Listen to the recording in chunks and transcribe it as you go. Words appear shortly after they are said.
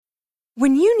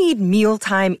When you need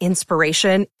mealtime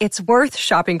inspiration, it's worth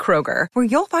shopping Kroger, where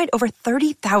you'll find over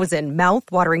 30,000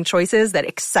 mouth-watering choices that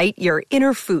excite your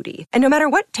inner foodie. And no matter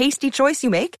what tasty choice you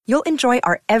make, you'll enjoy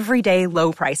our everyday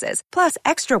low prices, plus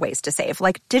extra ways to save,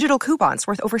 like digital coupons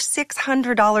worth over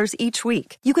 $600 each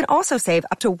week. You can also save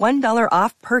up to $1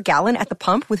 off per gallon at the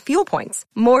pump with fuel points.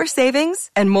 More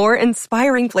savings and more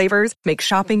inspiring flavors make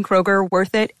shopping Kroger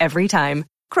worth it every time.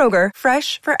 Kroger,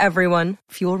 fresh for everyone.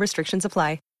 Fuel restrictions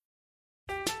apply.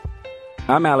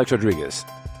 I'm Alex Rodriguez.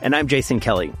 And I'm Jason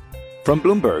Kelly. From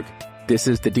Bloomberg, this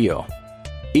is The Deal.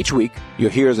 Each week, you'll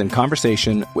hear us in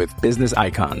conversation with business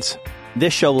icons.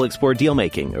 This show will explore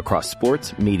deal-making across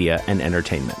sports, media, and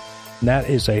entertainment. That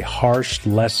is a harsh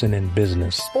lesson in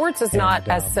business. Sports is not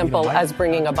as simple as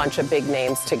bringing a bunch of big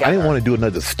names together. I didn't want to do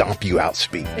another stomp you out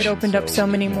speech. It opened up so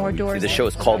many more doors. The show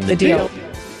is called The Deal.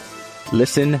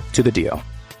 Listen to The Deal.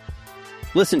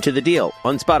 Listen to The Deal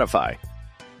on Spotify.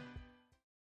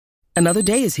 Another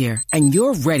day is here, and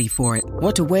you're ready for it.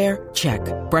 What to wear? Check.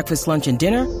 Breakfast, lunch, and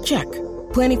dinner? Check.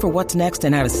 Planning for what's next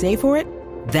and how to save for it?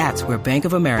 That's where Bank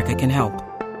of America can help.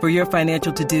 For your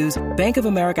financial to-dos, Bank of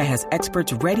America has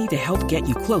experts ready to help get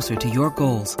you closer to your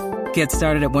goals. Get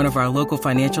started at one of our local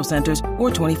financial centers or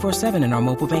 24/7 in our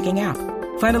mobile banking app.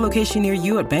 Find a location near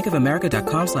you at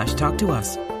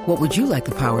bankofamerica.com/talktous. What would you like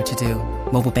the power to do?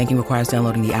 Mobile banking requires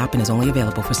downloading the app and is only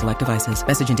available for select devices.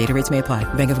 Message and data rates may apply.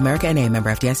 Bank of America N.A.,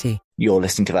 member FDIC. You're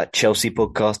listening to That Chelsea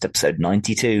Podcast, episode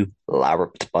 92,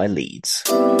 larruped by Leeds.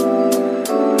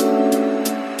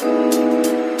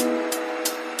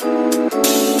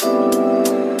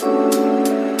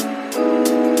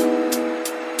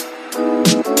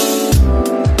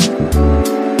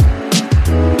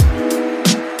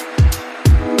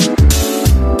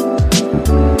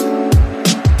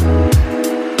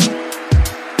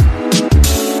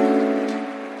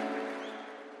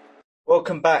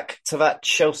 Welcome back to That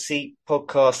Chelsea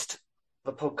Podcast,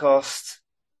 the podcast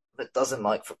that doesn't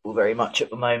like football very much at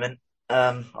the moment.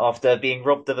 After being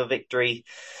robbed of a victory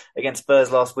against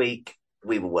Spurs last week,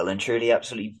 we were well and truly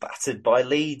absolutely battered by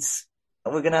Leeds.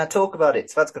 And we're going to talk about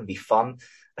it, so that's going to be fun.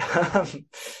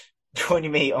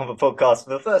 Joining me on the podcast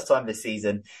for the first time this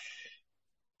season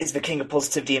is the king of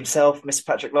positivity himself, Mr.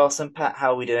 Patrick Larson. Pat,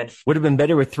 how are we doing? Would have been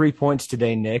better with 3 points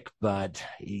today, Nick, but,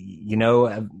 you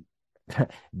know,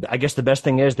 I guess the best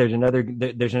thing is there's another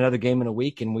game in a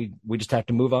week, and we just have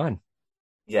to move on.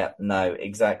 Yeah, no,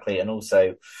 exactly. And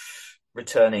also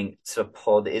returning to the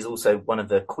pod is also one of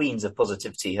the queens of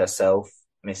positivity herself,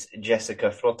 Miss Jessica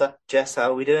Frota. Jess,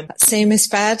 how are we doing? Same as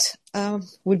Pat.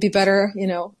 Would be better, you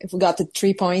know, if we got the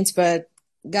 3 points, but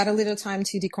got a little time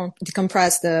to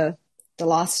decompress the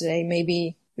loss today.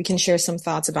 Maybe we can share some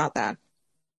thoughts about that.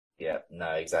 Yeah,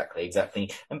 no, exactly.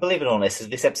 And believe it or not,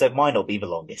 this episode might not be the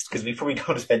longest because we probably don't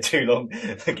want to spend too long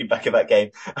looking back at that game.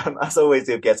 As I always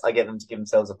do with guests, I get them to give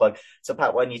themselves a plug. So,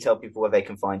 Pat, why don't you tell people where they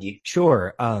can find you?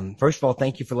 Sure. First of all,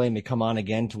 thank you for letting me come on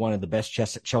again to one of the best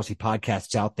Chelsea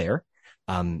podcasts out there.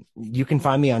 You can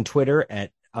find me on Twitter at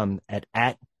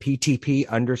PTP_COYB.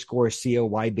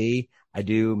 I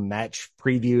do match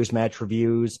previews, match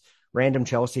reviews, random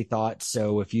Chelsea thoughts.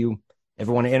 So if you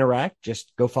ever want to interact,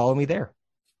 just go follow me there.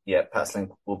 Yeah, Pat's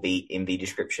link will be in the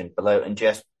description below. And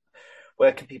Jess,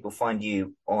 where can people find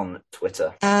you on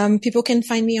Twitter? People can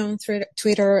find me on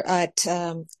Twitter at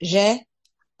 @J_Frota,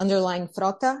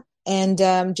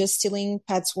 and just stealing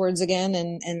Pat's words again,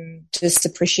 and just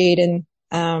appreciating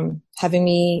having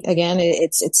me again.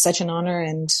 It's such an honor,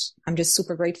 and I'm just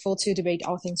super grateful to debate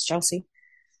all things Chelsea.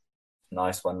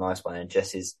 Nice one. And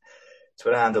Jess's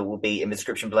Twitter handle will be in the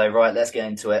description below. Right, let's get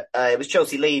into it. It was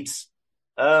Chelsea Leeds.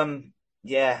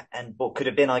 Yeah, and what could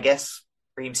have been, I guess.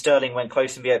 Raheem Sterling went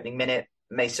close in the opening minute.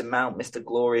 Mason Mount missed a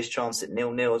glorious chance at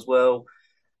 0-0 as well.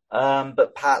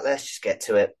 But Pat, let's just get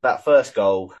to it. That first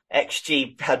goal,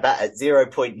 XG had that at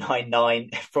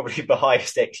 0.99, probably the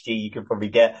highest XG you could probably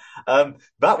get.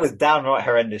 That was downright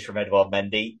horrendous from Edouard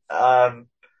Mendy.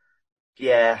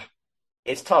 Yeah,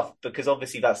 it's tough because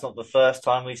obviously that's not the first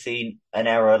time we've seen an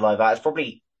error like that. It's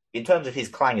probably, in terms of his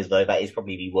clangers though, that is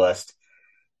probably the worst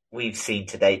we've seen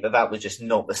to date, but that was just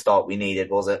not the start we needed,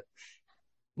 was it?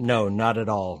 No, not at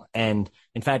all. And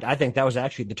in fact, I think that was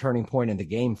actually the turning point in the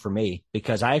game for me,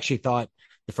 because I actually thought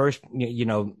the first,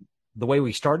 the way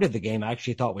we started the game, I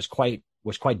actually thought was quite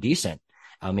decent.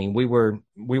 I mean, we were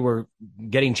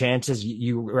getting chances.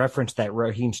 You referenced that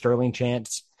Raheem Sterling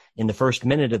chance in the first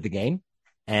minute of the game.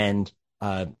 And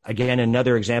again,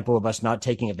 another example of us not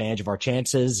taking advantage of our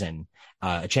chances, and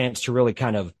a chance to really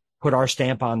kind of put our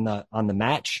stamp on the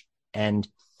match. And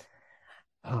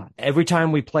every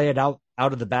time we play it out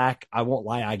of the back, I won't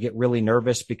lie, I get really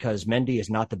nervous because Mendy is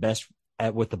not the best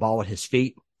with the ball at his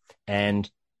feet. And,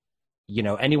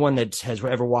 anyone that has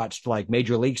ever watched like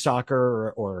Major League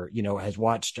Soccer or has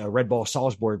watched Red Bull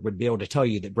Salzburg would be able to tell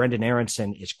you that Brendan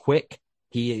Aronson is quick.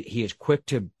 He is quick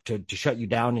to shut you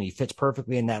down, and he fits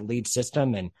perfectly in that lead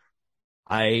system. And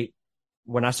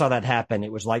when I saw that happen,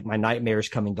 it was like my nightmares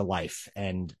coming to life.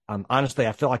 And honestly,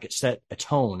 I feel like it set a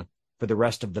tone for the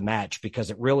rest of the match,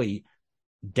 because it really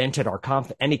dented our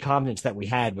any confidence that we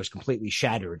had was completely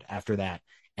shattered after that.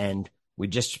 And we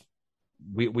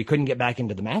couldn't get back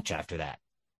into the match after that.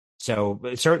 So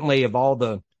certainly, of all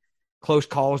the close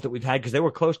calls that we've had, because there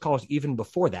were close calls even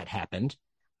before that happened,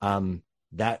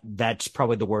 that's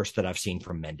probably the worst that I've seen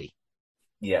from Mendy.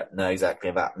 Yeah, no, exactly.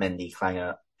 About Mendy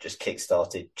clanger just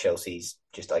kick-started Chelsea's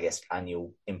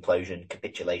annual implosion,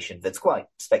 capitulation. That's quite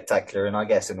spectacular and I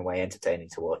guess in a way entertaining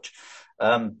to watch.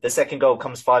 The second goal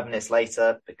comes 5 minutes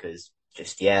later because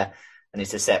and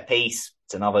it's a set piece.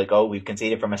 It's another goal we've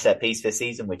conceded from a set piece this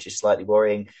season, which is slightly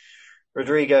worrying.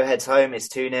 Rodrigo heads home. It's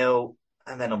 2-0.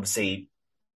 And then obviously,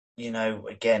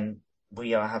 again,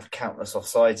 we have countless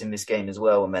offsides in this game as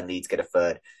well. And then Leeds get a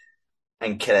third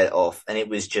and kill it off. And it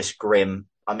was just grim.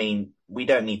 I mean, we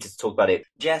don't need to talk about it.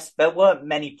 Jess, there weren't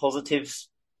many positives.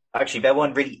 Actually, there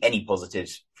weren't really any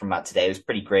positives from that today. It was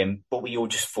pretty grim. But we all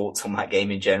just thoughts on that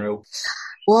game in general.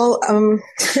 Well,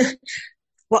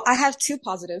 I have two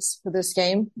positives for this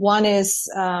game. One is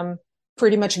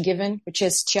pretty much a given, which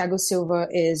is Thiago Silva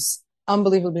is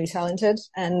unbelievably talented,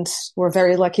 and we're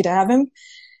very lucky to have him.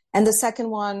 And the second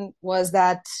one was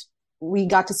that we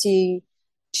got to see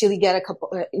Chile get a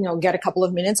couple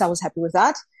of minutes. I was happy with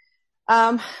that.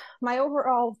 My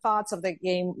overall thoughts of the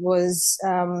game was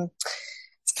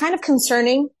it's kind of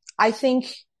concerning. I think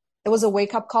it was a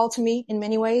wake-up call to me in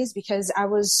many ways, because I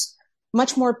was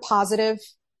much more positive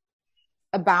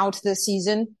about the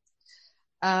season,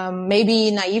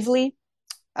 maybe naively.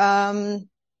 So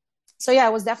yeah,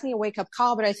 it was definitely a wake-up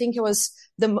call, but I think it was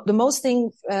the worst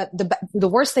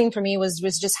thing for me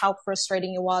was just how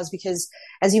frustrating it was, because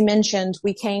as you mentioned,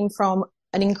 we came from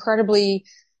an incredibly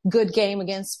good game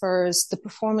against Spurs. The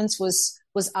performance was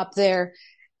up there,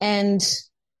 and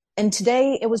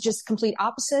today it was just complete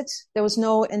opposite. There was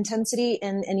no intensity,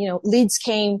 and Leeds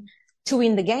came to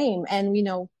win the game, and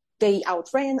they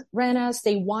outran us.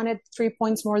 They wanted 3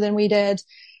 points more than we did.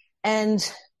 And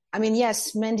I mean,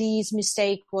 yes, Mendy's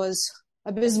mistake was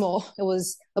abysmal. It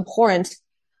was abhorrent.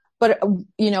 But,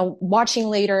 watching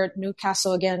later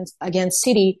Newcastle against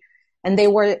City, and they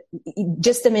were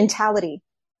just the mentality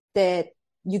that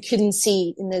you couldn't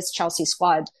see in this Chelsea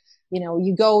squad.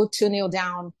 You go 2-0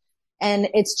 down, and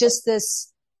it's just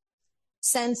this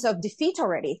sense of defeat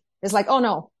already. It's like, oh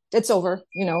no, it's over.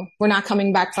 We're not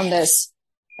coming back from this.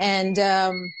 And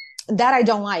that I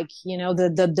don't like,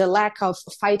 the lack of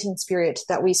fighting spirit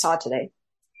that we saw today.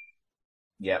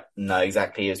 Yeah, no,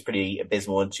 exactly. It was pretty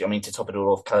abysmal. I mean, to top it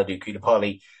all off, Kalidou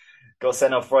Koulibaly got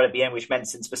sent off right at the end, which meant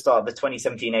since the start of the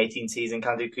 2017-18 season,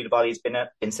 Kalidou Koulibaly has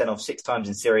been sent off 6 times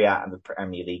in Serie A and the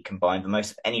Premier League combined, the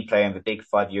most of any player in the big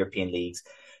 5 European leagues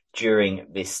during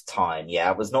this time.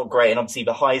 Yeah, it was not great. And obviously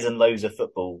the highs and lows of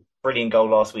football. Brilliant goal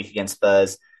last week against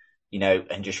Spurs,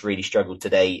 and just really struggled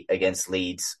today against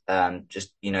Leeds.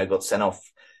 Got sent off.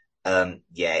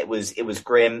 It was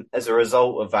grim. As a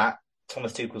result of that,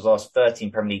 Thomas Tuchel's last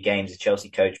 13 Premier League games as Chelsea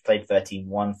coach, played 13,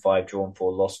 won 5, drawn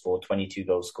 4, lost 4, 22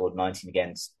 goals scored, 19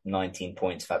 against, 19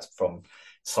 points. That's from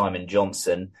Simon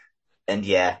Johnson. And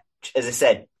yeah, as I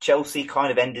said, Chelsea kind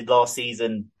of ended last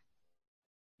season,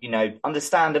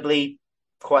 understandably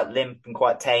quite limp and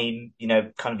quite tame,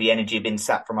 kind of the energy had been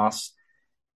sapped from us.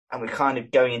 And we're kind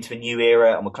of going into a new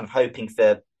era, and we're kind of hoping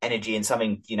for energy and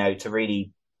something, to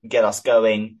really get us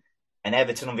going. And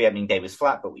Everton on the opening day was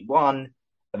flat, but we won.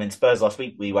 And then Spurs last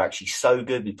week, we were actually so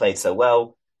good. We played so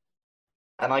well.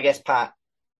 And I guess, Pat,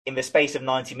 in the space of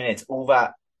 90 minutes, all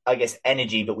that,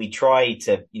 energy that we tried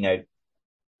to,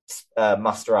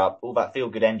 muster up, all that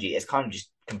feel-good energy, it's kind of just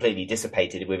completely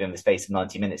dissipated within the space of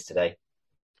 90 minutes today.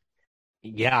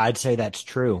 Yeah, I'd say that's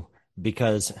true,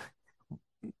 because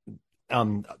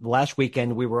last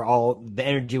weekend the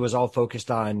energy was all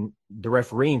focused on the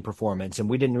refereeing performance, and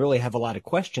we didn't really have a lot of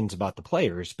questions about the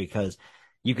players, because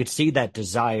you could see that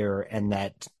desire and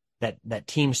that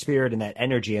team spirit and that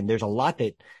energy. And there's a lot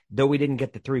that, though we didn't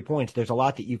get the 3 points, there's a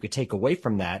lot that you could take away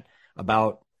from that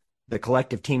about the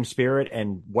collective team spirit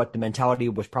and what the mentality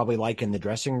was probably like in the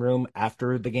dressing room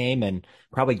after the game and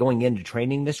probably going into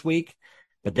training this week.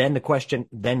 But then the question,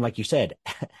 like you said,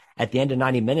 at the end of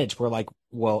 90 minutes, we're like,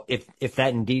 well, if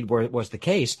that indeed was the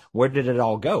case, where did it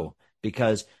all go?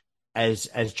 Because as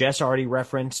Jess already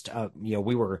referenced, we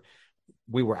were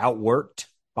outworked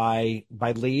by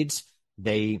Leeds.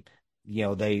 They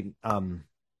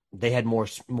they had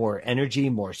more energy,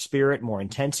 more spirit, more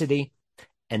intensity.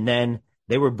 And then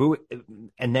they were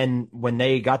and then when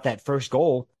they got that first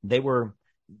goal, they were,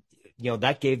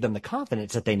 that gave them the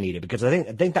confidence that they needed, because I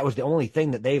think that was the only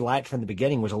thing that they lacked from the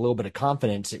beginning, was a little bit of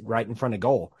confidence right in front of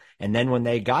goal. And then when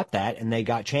they got that and they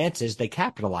got chances, they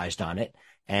capitalized on it,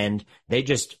 and they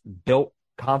just built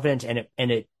confidence, and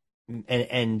it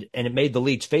made the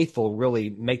Leeds faithful really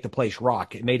make the place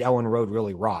rock. It made Ellen Road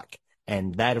really rock.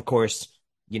 And that, of course,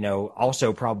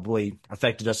 also probably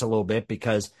affected us a little bit,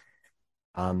 because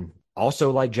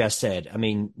also, like Jess said, I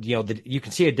mean, you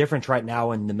can see a difference right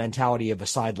now in the mentality of a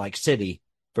side like City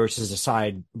versus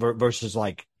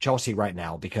like Chelsea right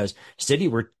now, because City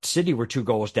were 2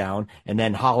 goals down, and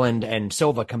then Haaland and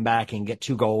Silva come back and get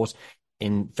 2 goals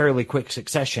in fairly quick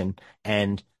succession,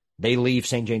 and they leave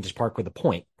St. James's Park with a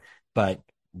point. But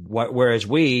whereas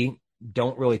we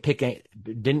didn't really pick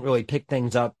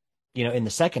things up, in the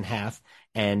second half,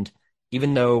 and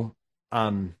even though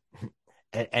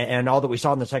and all that we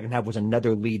saw in the second half was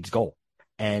another Leeds goal.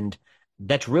 And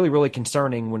that's really, really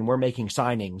concerning when we're making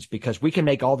signings, because we can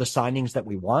make all the signings that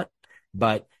we want,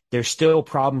 but there's still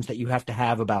problems that you have to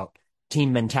have about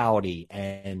team mentality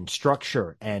and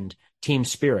structure and team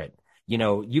spirit.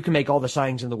 You can make all the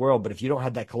signings in the world, but if you don't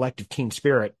have that collective team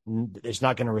spirit, it's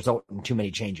not going to result in too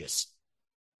many changes.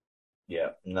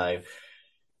 Yeah, no,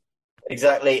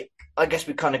 exactly. I guess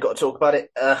we kind of got to talk about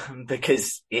it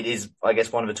because it is, I guess,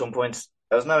 one of the talking points.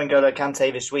 There was no N'Golo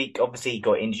Kante this week. Obviously, he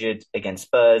got injured against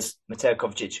Spurs. Mateo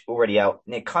Kovacic already out.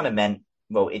 And it kind of meant,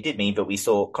 well, it did mean that we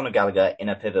saw Conor Gallagher in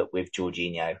a pivot with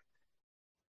Jorginho.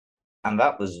 And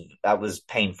that was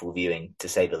painful viewing, to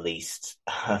say the least.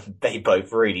 They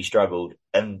both really struggled.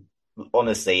 And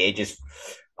honestly, it just,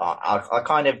 I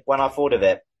kind of, when I thought of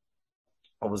it,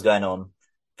 what was going on,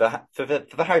 for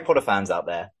the Harry Potter fans out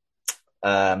there,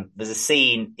 there's a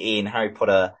scene in Harry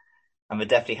Potter and the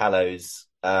Deathly Hallows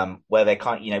where they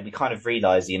we kind of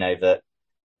realise, that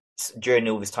during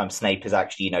all this time Snape has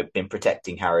actually, been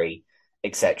protecting Harry,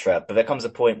 etc. But there comes a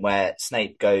point where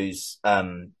Snape goes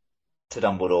to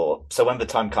Dumbledore. So when the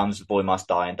time comes, the boy must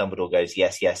die, and Dumbledore goes,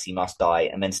 yes, he must die.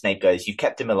 And then Snape goes, you've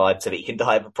kept him alive so that he can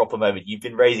die at the proper moment. You've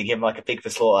been raising him like a pig for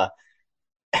slaughter.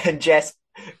 And Jess,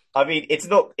 I mean, it's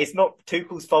not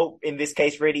Tuchel's fault in this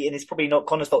case, really, and it's probably not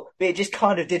Conor's fault, but it just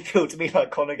kind of did feel to me like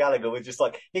Conor Gallagher was just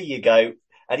like, here you go.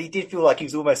 And he did feel like he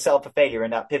was almost set up for failure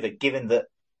in that pivot, given that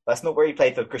that's not where he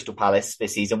played for Crystal Palace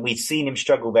this season. We've seen him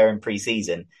struggle there in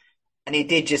pre-season. And it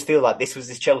did just feel like this was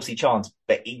his Chelsea chance,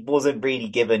 but he wasn't really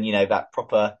given, that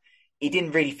proper, he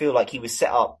didn't really feel like he was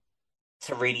set up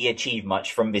to really achieve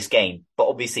much from this game. But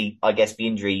obviously, I guess the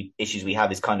injury issues we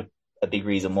have is kind of a big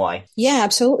reason why. Yeah,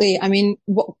 absolutely. I mean,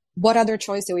 what other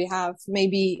choice do we have?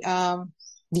 Maybe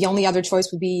the only other choice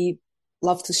would be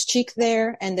Loftus-Cheek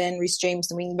there, and then Reece James,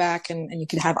 the wing back, and you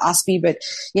could have Osby. But,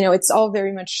 it's all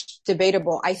very much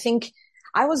debatable. I think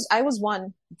I was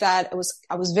one that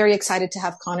I was very excited to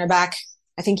have Conor back.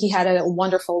 I think he had a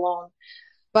wonderful loan.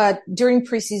 But during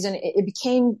preseason, it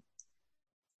became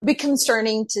a bit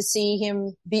concerning to see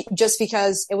him just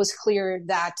because it was clear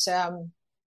that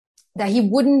he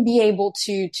wouldn't be able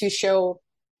to show,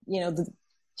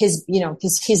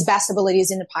 his best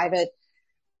abilities in the pivot.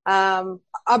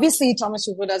 Obviously Thomas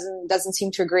Tuchel doesn't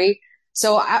seem to agree.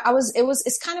 So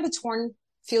it's kind of a torn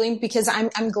feeling, because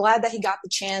I'm glad that he got the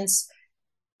chance,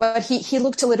 but he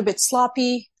looked a little bit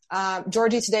sloppy.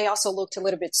 Georgie today also looked a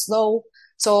little bit slow.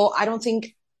 So I don't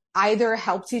think either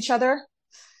helped each other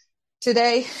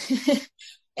today.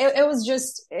 It was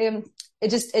just, it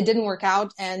didn't work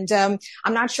out. And,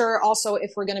 I'm not sure also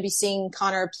if we're going to be seeing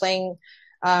Conor playing,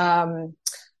 on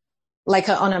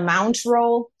a Mount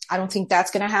role. I don't think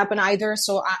that's going to happen either.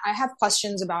 So I have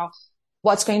questions about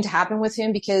what's going to happen with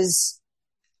him, because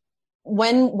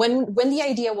when the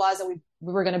idea was that we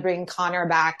were going to bring Conor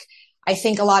back, I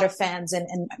think a lot of fans,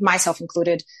 and myself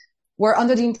included, were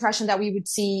under the impression that we would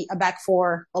see a back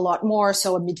four a lot more,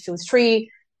 so a midfield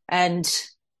three.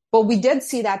 But we did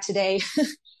see that today,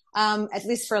 at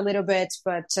least for a little bit.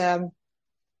 But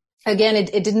again,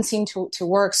 it didn't seem to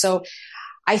work. So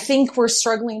I think we're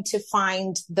struggling to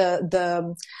find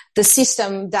the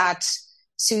system that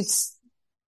suits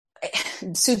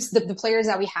the players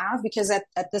that we have, because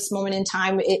at this moment in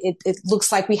time, it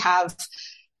looks like we have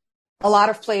a lot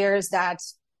of players that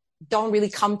don't really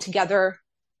come together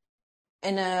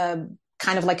in a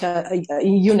kind of like a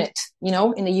unit, in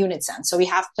a unit sense. So we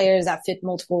have players that fit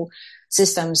multiple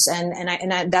systems,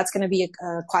 and that's going to be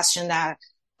a question that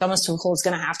Thomas Tuchel is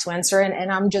going to have to answer.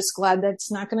 And I'm just glad that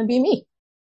it's not going to be me.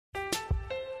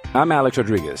 I'm Alex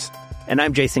Rodriguez. And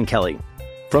I'm Jason Kelly.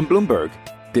 From Bloomberg,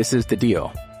 this is The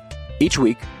Deal. Each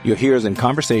week, you'll hear us in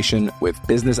conversation with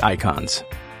business icons.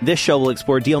 This show will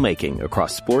explore deal-making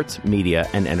across sports, media,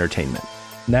 and entertainment.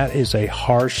 That is a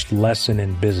harsh lesson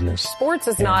in business. Sports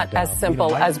is not as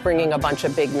simple as bringing a bunch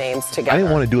of big names together. I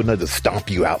didn't want to do another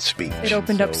stomp you out speech. It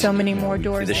opened up so many more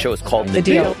doors. The show is called The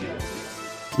Deal.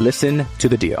 Listen to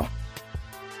The Deal.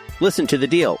 Listen to The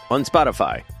Deal on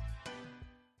Spotify.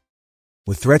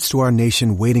 With threats to our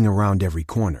nation waiting around every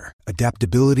corner,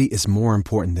 adaptability is more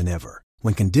important than ever.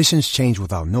 When conditions change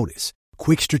without notice,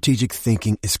 quick strategic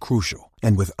thinking is crucial.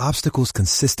 And with obstacles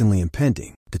consistently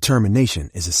impending,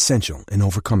 determination is essential in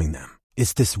overcoming them.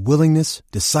 It's this willingness,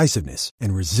 decisiveness,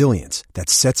 and resilience that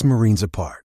sets Marines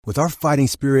apart. With our fighting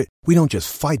spirit, we don't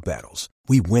just fight battles,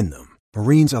 we win them.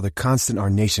 Marines are the constant our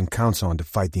nation counts on to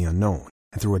fight the unknown.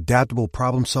 And through adaptable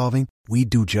problem solving, we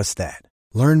do just that.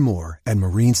 Learn more at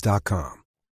marines.com.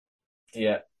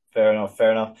 Yeah, fair enough.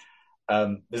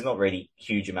 There's not really a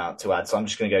huge amount to add, so I'm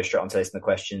just going to go straight on to listening to the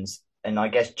questions. And I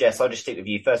guess, Jess, I'll just stick with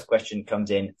you. First question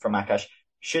comes in from Akash.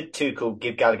 Should Tuchel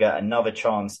give Gallagher another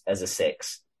chance as a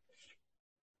 6?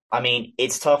 I mean,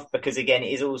 it's tough because, again,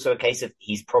 it is also a case of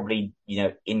he's probably,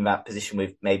 in that position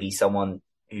with maybe someone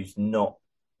who's not.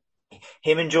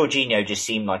 Him and Jorginho just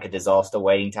seem like a disaster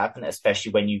waiting to happen,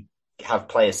 especially when you have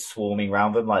players swarming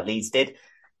around them like Leeds did.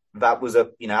 That was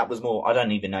more, I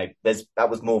don't even know, that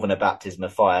was more than a baptism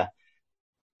of fire.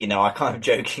 I kind of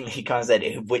jokingly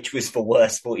said which was for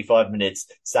worse 45 minutes,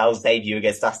 Sal's debut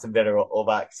against Aston Villa or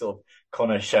that sort of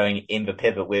Connor showing in the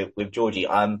pivot with Georgie.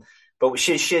 But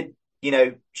should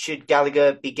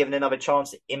Gallagher be given another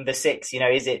chance in the 6?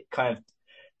 Is it kind of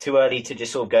too early to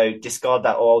just sort of go discard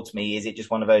that, or ultimately is it just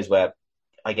one of those where,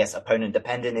 I guess, opponent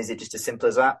dependent? Is it just as simple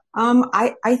as that?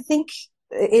 I think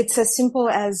it's as simple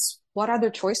as what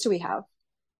other choice do we have?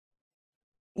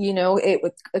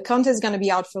 Conte is going to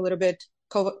be out for a little bit.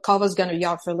 Kova's going to be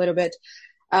out for a little bit.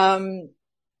 I mean,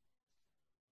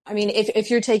 if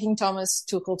you're taking Thomas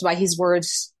Tuchel by his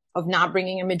words of not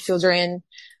bringing a midfielder in,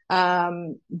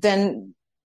 then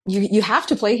you have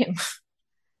to play him.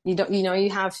 You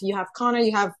have Connor,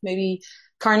 you have maybe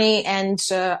Carney, and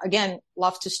again,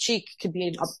 Loftus-Cheek could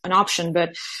be an option,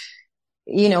 but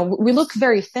we look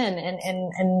very thin,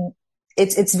 and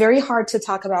it's very hard to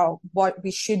talk about what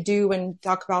we should do and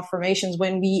talk about formations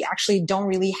when we actually don't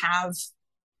really have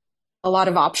a lot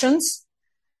of options.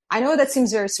 I know that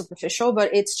seems very superficial,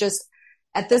 but it's just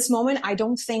at this moment, I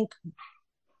don't think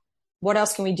what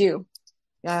else can we do?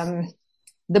 The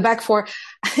back four,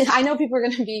 I know people are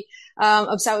going to be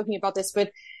upset with me about this, but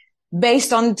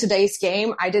based on today's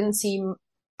game, I don't think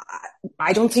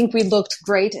we looked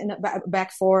great in the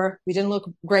back four. We didn't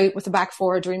look great with the back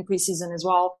four during preseason as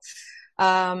well.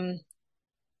 And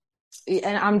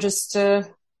I'm just, I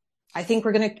think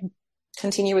we're going to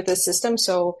continue with this system.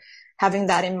 So having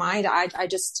that in mind, I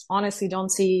just honestly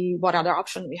don't see what other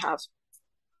option we have.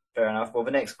 Fair enough. Well, the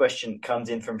next question comes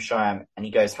in from Shyam, and he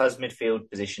goes, has midfield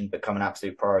position become an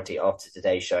absolute priority after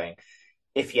today's showing?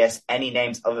 If yes, any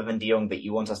names other than De Jong that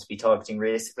you want us to be targeting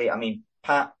realistically? I mean,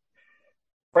 Pat,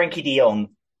 Frankie De Jong,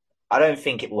 I don't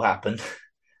think it will happen.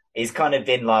 He's kind of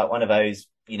been like one of those,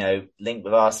 linked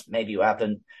with us, maybe it will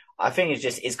happen. I think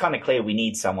it's kind of clear we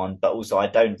need someone, but also I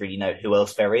don't really know who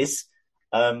else there is.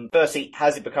 Firstly,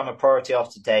 has it become a priority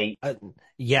after today?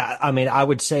 Yeah, I mean, I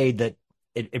would say that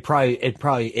it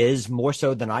probably is more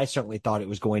so than I certainly thought it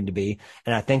was going to be.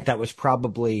 And I think that was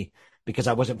probably because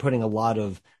I wasn't putting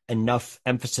enough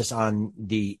emphasis on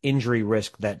the injury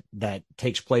risk that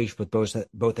takes place with both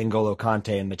N'Golo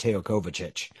Kante and Mateo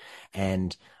Kovacic.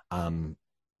 And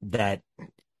that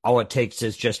all it takes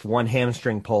is just one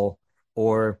hamstring pull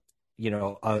or,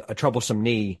 a troublesome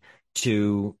knee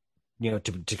to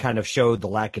kind of show the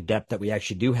lack of depth that we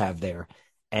actually do have there.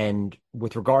 And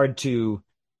with regard to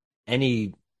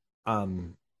any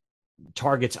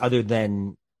targets other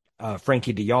than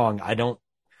Frankie De Jong, I don't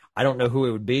know who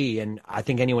it would be, and I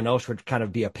think anyone else would kind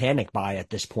of be a panic buy at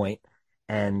this point.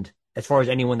 And as far as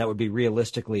anyone that would be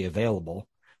realistically available,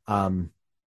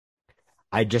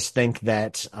 I just think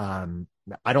that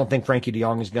I don't think Frankie De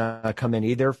Jong is going to come in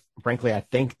either. Frankly, I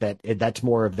think that that's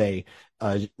more of a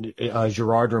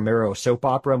Gerard Romero soap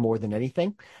opera more than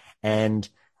anything. And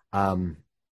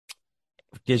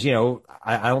because,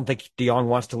 I don't think De Jong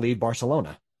wants to leave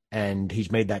Barcelona, and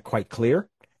he's made that quite clear.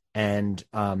 And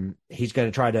he's going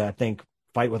to try to, I think,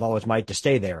 fight with all his might to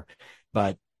stay there.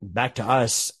 But back to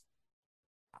us,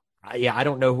 I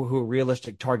don't know who a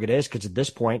realistic target is, because at this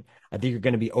point, I think you're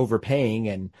going to be overpaying,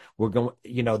 and we're going,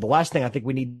 the last thing I think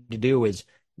we need to do is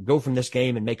go from this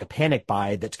game and make a panic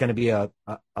buy that's going to be a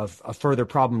further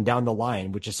problem down the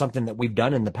line, which is something that we've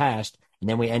done in the past. And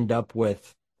then we end up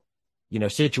with,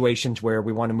 situations where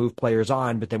we want to move players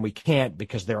on, but then we can't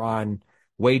because they're on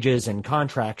wages and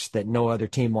contracts that no other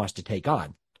team wants to take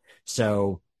on.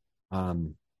 So I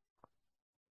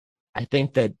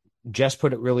think that Jess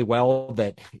put it really well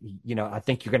that, I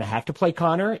think you're going to have to play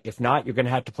Connor. If not, you're going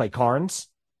to have to play Carnes,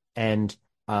 and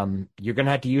you're going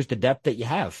to have to use the depth that you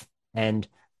have. And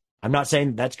I'm not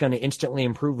saying that's going to instantly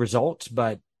improve results,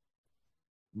 but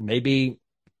maybe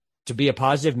to be a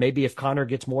positive, maybe if Connor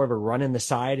gets more of a run in the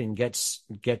side and gets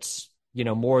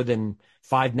more than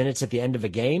 5 minutes at the end of a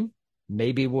game,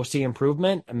 maybe we'll see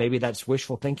improvement. Maybe that's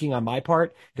wishful thinking on my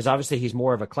part, because obviously he's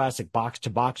more of a classic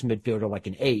box-to-box midfielder, like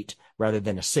an 8 rather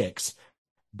than a 6.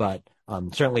 But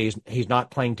certainly he's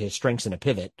not playing to his strengths in a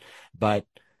pivot. But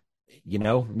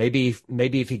maybe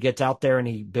if he gets out there and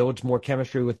he builds more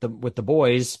chemistry with the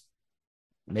boys,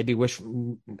 maybe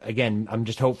I'm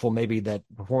just hopeful maybe that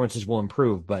performances will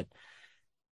improve. But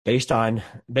based on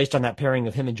that pairing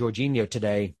of him and Jorginho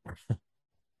today,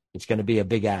 it's going to be a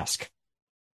big ask.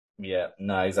 Yeah,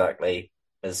 no, exactly.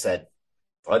 As I said,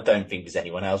 I don't think there's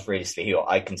anyone else realistically who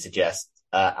I can suggest,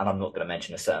 and I'm not going to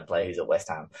mention a certain player who's at West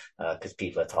Ham because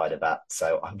people are tired of that,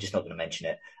 so I'm just not going to mention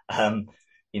it. And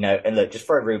look, just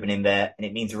throw Ruben in there, and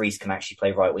it means Reece can actually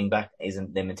play right wing back,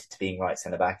 isn't limited to being right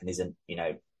centre back, and isn't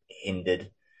hindered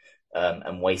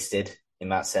and wasted in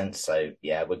that sense. So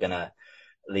yeah, we're going to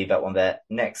leave that one there.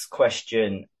 Next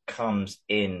question comes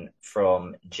in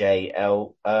from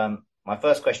JL. My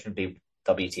first question would be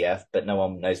WTF, but no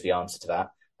one knows the answer to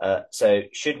that. So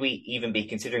should we even be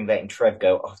considering letting Trev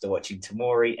go after watching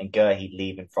Tomori and Gurhey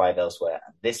leave and thrive elsewhere?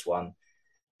 And this one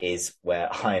is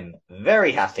where I'm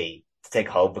very happy to take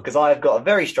hold, because I've got a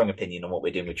very strong opinion on what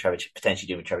we're doing with Trevor, potentially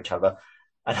doing with Trevor Chalobah,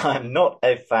 and I'm not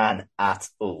a fan at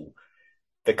all,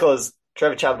 because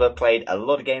Trevor Chalobah played a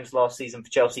lot of games last season for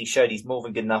Chelsea, showed he's more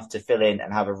than good enough to fill in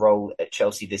and have a role at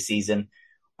Chelsea this season.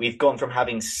 We've gone from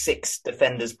having 6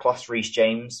 defenders plus Reece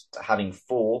James to having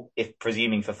 4, if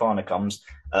presuming Fofana comes,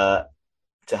 to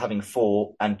having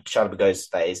 4, and Chalobah goes,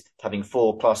 that is, to having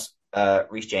 4 plus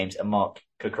Reece James and Mark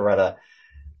Cucurella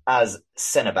as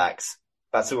centre-backs.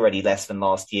 That's already less than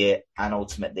last year, and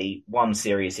ultimately one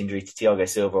serious injury to Thiago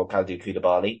Silva or Kalidou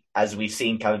Koulibaly. As we've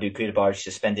seen, Kalidou Koulibaly is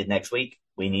suspended next week.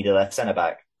 We need a left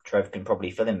centre-back. Trev can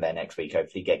probably fill in there next week,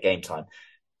 hopefully get game time.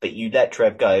 But you let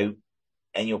Trev go,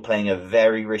 and you're playing a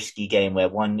very risky game where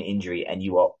one injury and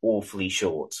you are awfully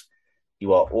short.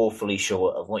 You are awfully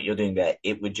short of what you're doing there.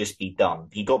 It would just be done.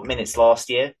 He got minutes last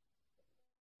year,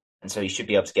 and so he should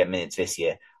be able to get minutes this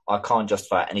year. I can't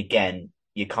justify it. And again,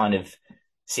 you're kind of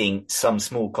seeing some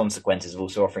small consequences of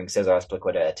also offering Cesar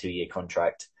Azpilicueta a 2-year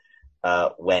contract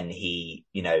when he,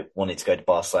 wanted to go to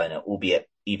Barcelona, albeit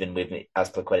even with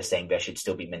Azpilicueta saying there should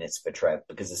still be minutes for Trev,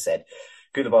 because as I said,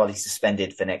 Koulibaly's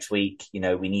suspended for next week.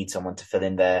 We need someone to fill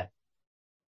in there.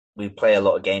 We play a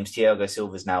lot of games. Thiago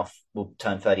Silva's now will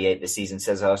turn 38 this season.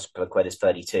 Cesar Azpilicueta's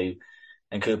 32.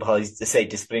 And Koulibaly's, to say,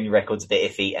 disciplinary record's a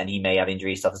bit iffy, and he may have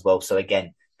injury stuff as well. So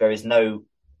again, there is no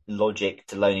logic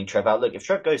to loaning Trev out. Look, if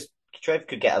Trev goes, Trev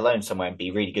could get a loan somewhere and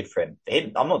be really good for him.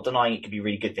 I'm not denying it could be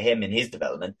really good for him in his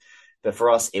development. But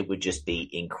for us, it would just be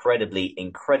incredibly,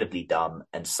 incredibly dumb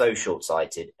and so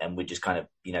short-sighted, and would just kind of,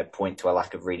 point to a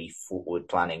lack of really forward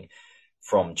planning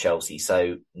from Chelsea.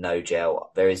 So no,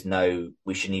 JL,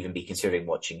 we shouldn't even be considering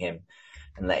watching him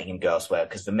and letting him go elsewhere,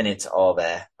 because the minutes are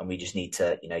there and we just need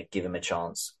to, give him a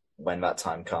chance when that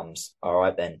time comes. All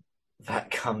right, then.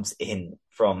 That comes in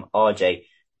from RJ.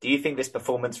 Do you think this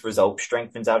performance result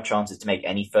strengthens our chances to make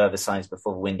any further signs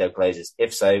before the window closes?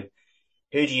 If so,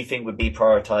 who do you think would be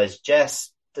prioritised?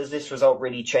 Jess, does this result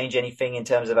really change anything in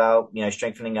terms of our,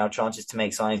 strengthening our chances to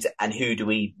make signs? And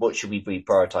what should we be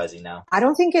prioritising now? I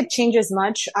don't think it changes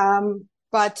much,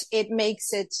 but it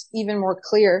makes it even more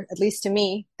clear, at least to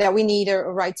me, that we need a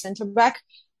right centre back,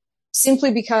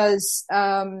 simply because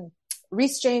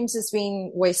Reece James is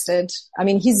being wasted. I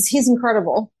mean, he's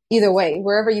incredible either way,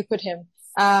 wherever you put him.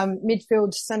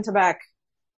 Midfield, centre back.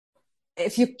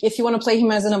 If you want to play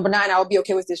him as a number 9, I'll be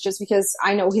okay with this, just because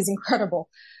I know he's incredible.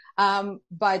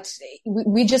 But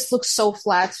we just look so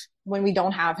flat when we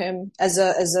don't have him as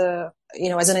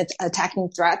an attacking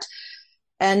threat.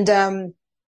 And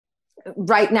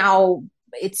right now,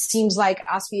 it seems like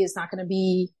Aspi is not going to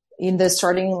be in the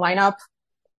starting lineup,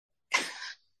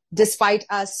 despite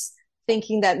us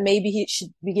thinking that maybe he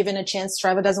should be given a chance.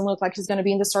 Trevor doesn't look like he's going to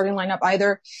be in the starting lineup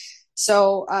either.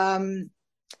 So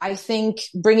I think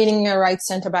bringing in a right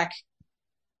centre back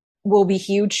will be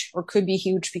huge, or could be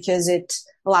huge, because it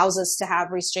allows us to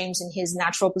have Reece James in his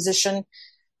natural position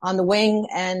on the wing.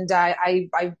 And I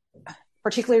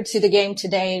particularly to the game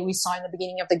today, we saw in the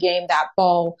beginning of the game that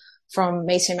ball from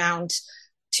Mason Mount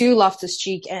to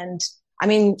Loftus-Cheek, and I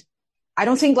mean, I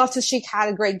don't think Loftus-Cheek had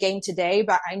a great game today,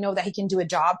 but I know that he can do a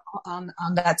job on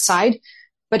that side.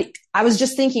 But I was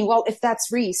just thinking, well, if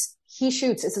that's Reece, he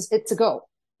shoots, it's a go.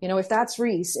 You know, if that's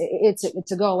Reece,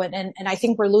 it's a go. And I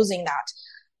think we're losing that.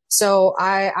 So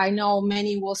I know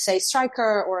many will say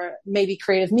striker or maybe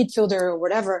creative midfielder or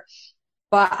whatever,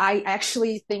 but I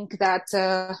actually think that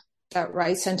that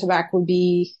right centre back would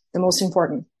be the most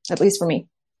important, at least for me.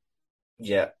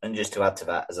 Yeah, and just to add to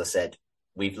that, as I said,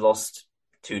 we've lost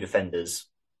 2 defenders,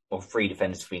 or 3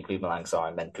 defenders if we include Malang Sarr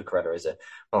and Ben Cucurella as a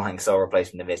Malang Sarr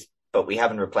replacement of this, but we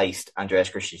haven't replaced Andreas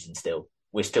Christensen still.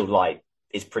 We're still light.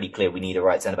 It's pretty clear we need a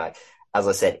right centre back. As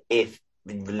I said, if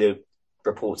the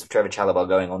reports of Trevor Chalobah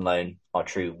going on loan are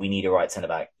true, we need a right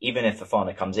centre-back. Even if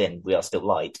Fofana comes in, we are still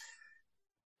light.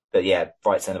 But yeah,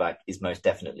 right centre-back is most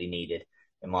definitely needed,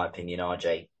 in my opinion,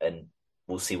 RJ, and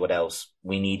we'll see what else.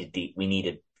 We need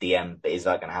a DM, but is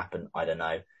that going to happen? I don't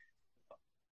know.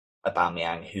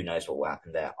 Aubameyang, who knows what will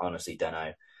happen there? I honestly don't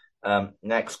know.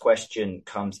 Next question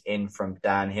comes in from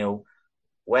Dan Hill.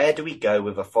 Where do we go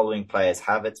with the following players?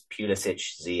 Havertz, Pulisic,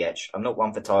 Ziyech. I'm not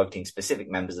one for targeting specific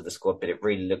members of the squad, but it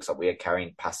really looks like we are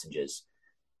carrying passengers.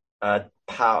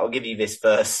 I'll give you this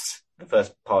first, the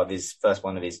first part of his first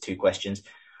one of his 2 questions.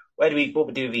 What we do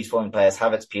with these following players?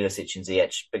 Havertz, Pulisic, and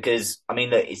Ziyech. Because I mean,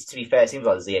 look, to be fair, it seems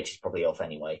like Ziyech is probably off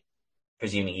anyway,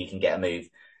 presuming he can get a move.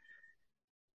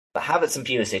 But Havertz and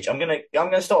Pulisic, I'm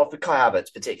gonna start off with Kai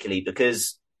Havertz particularly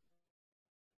because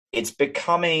it's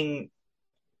becoming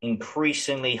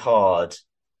increasingly hard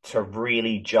to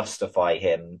really justify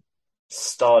him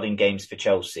starting games for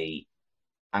Chelsea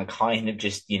and kind of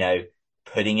just, you know,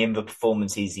 putting in the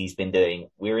performances he's been doing.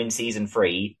 We're in season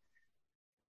 3.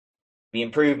 The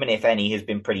improvement, if any, has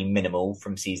been pretty minimal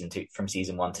from season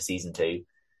 1 to season 2.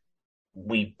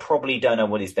 We probably don't know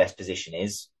what his best position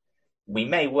is. We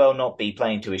may well not be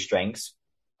playing to his strengths,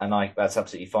 and that's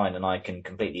absolutely fine, and I can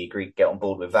completely agree, get on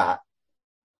board with that.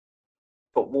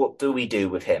 But what do we do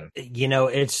with him? You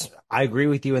know, I agree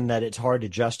with you in that it's hard to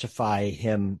justify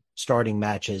him starting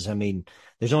matches. I mean,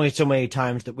 there's only so many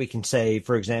times that we can say,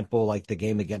 for example, like the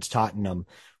game against Tottenham,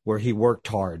 where he worked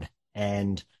hard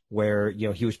and where, you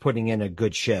know, he was putting in a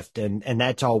good shift, and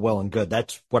that's all well and good.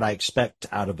 That's what I expect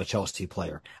out of a Chelsea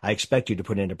player. I expect you to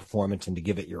put in a performance and to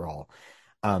give it your all.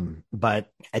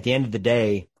 But at the end of the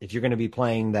day, if you're going to be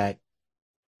playing that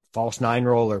false 9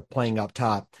 role or playing up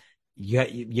top,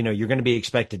 you know, you're going to be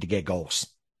expected to get goals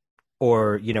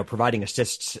or, you know, providing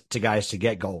assists to guys to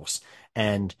get goals.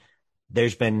 And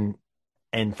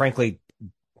frankly,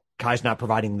 Kai's not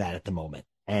providing that at the moment.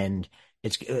 And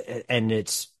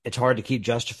it's hard to keep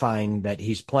justifying that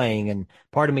he's playing. And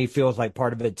part of me feels like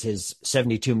part of it's his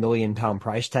 £72 million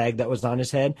price tag that was on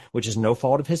his head, which is no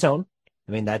fault of his own.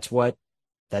 I mean, that's what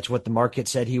the market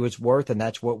said he was worth, and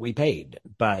that's what we paid.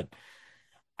 But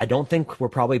I don't think we're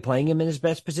probably playing him in his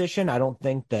best position. I don't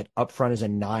think that up front as a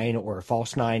 9 or a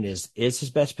false 9 is his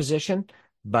best position.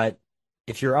 But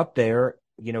if you're up there,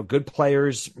 you know, good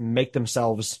players make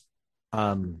themselves,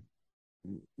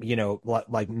 you know,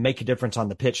 like make a difference on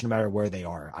the pitch no matter where they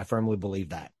are. I firmly believe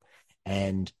that.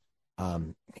 And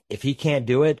if he can't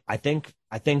do it, I think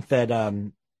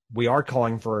that we are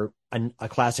calling for a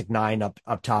classic 9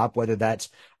 up top, whether that's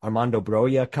Armando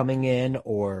Broja coming in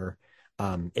or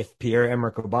if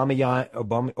Pierre-Emerick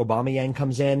Aubameyang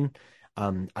comes in.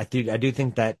 I do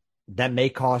think that may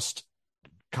cost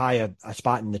Kai a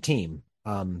spot in the team.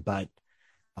 But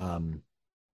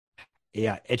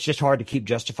yeah, it's just hard to keep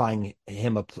justifying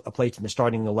him a place in the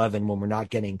starting 11 when we're not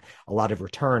getting a lot of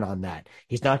return on that.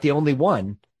 He's not the only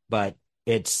one, but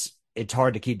it's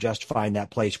hard to keep justifying that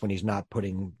place when he's not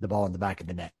putting the ball in the back of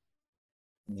the net.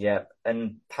 Yeah,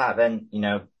 and Pat, then, you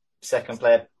know, second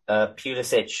player,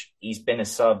 Pulisic, he's been a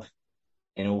sub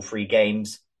in all 3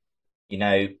 games. You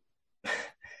know,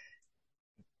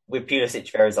 with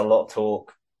Pulisic, there is a lot of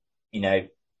talk, you know,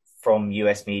 from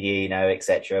US media, you know,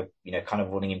 etc., you know, kind of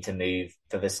wanting him to move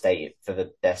for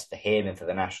the best for him and for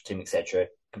the national team, etc.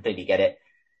 Completely get it.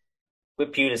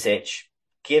 With Pulisic,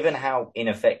 given how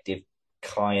ineffective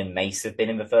Kai and Mace have been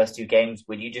in the first 2 games,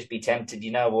 would you just be tempted,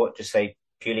 you know what, just say,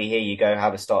 purely here you go,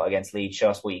 have a start against Leeds,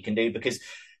 show us what you can do? Because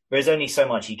there's only so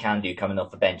much he can do coming off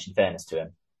the bench, in fairness to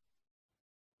him.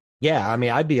 Yeah, I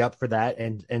mean, I'd be up for that.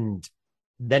 And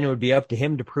then it would be up to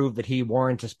him to prove that he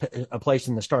warrants a place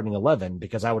in the starting 11,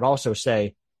 because I would also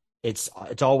say it's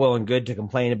all well and good to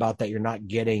complain about that you're not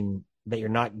getting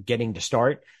to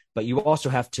start, but you also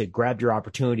have to grab your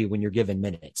opportunity when you're given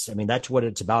minutes. I mean, that's what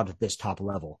it's about at this top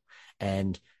level.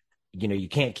 And, you know, you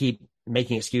can't keep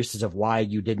making excuses of why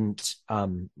you didn't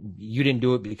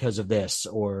do it because of this,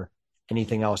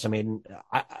 anything else. I mean,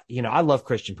 I love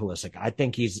Christian Pulisic. I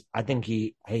think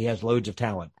he has loads of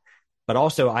talent, but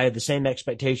also I have the same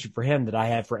expectation for him that I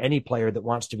have for any player that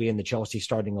wants to be in the Chelsea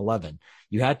starting 11.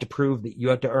 You have to prove that you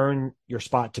have to earn your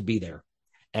spot to be there.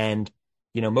 And,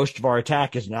 most of our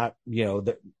attack is not,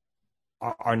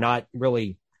 are not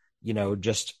really,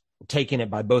 just taking it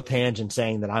by both hands and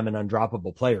saying that I'm an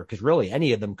undroppable player, because really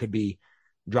any of them could be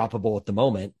droppable at the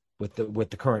moment with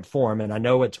the current form. And I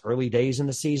know it's early days in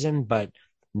the season, but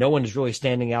no one is really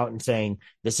standing out and saying,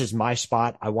 this is my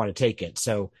spot, I want to take it.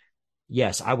 So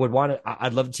yes,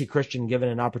 I'd love to see Christian given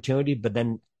an opportunity, but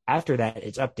then after that,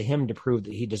 it's up to him to prove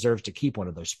that he deserves to keep one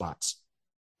of those spots.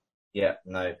 Yeah,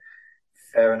 no,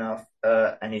 fair enough.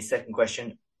 And his second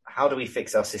question, how do we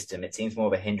fix our system? It seems more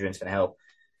of a hindrance than help.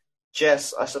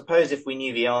 Jess, I suppose if we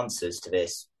knew the answers to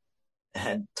this,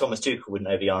 and Thomas Tuchel would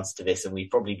know the answer to this, and we'd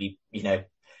probably be,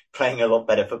 playing a lot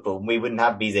better football, and we wouldn't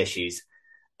have these issues.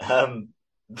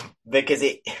 Because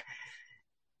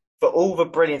for all the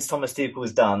brilliance Thomas Tuchel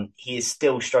has done, he has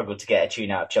still struggled to get a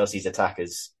tune out of Chelsea's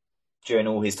attackers during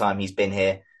all his time he's been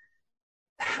here.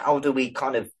 How do we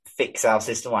kind of fix our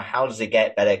system, or how does it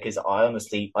get better? Because I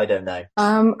don't know.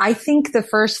 I think the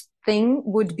first thing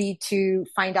would be to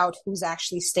find out who's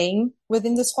actually staying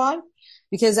within the squad.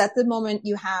 Because at the moment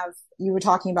you were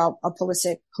talking about a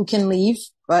Pulisic who can leave,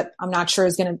 but I'm not sure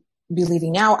is going to be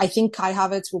leaving now. I think Kai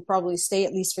Havertz will probably stay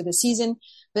at least for the season.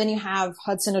 Then you have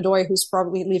Hudson-Odoi, who's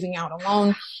probably leaving out on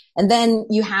loan. And then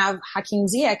you have Hakim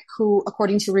Ziyech, who,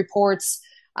 according to reports,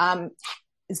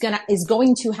 is going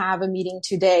to have a meeting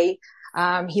today.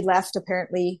 He left,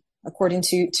 apparently, according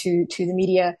to the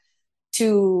media,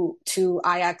 to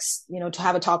Ajax, to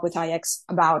have a talk with Ajax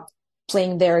about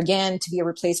playing there again, to be a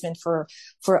replacement for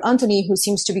Antony, who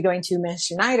seems to be going to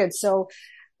Manchester United. So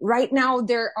right now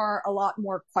there are a lot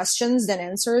more questions than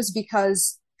answers,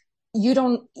 because you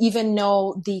don't even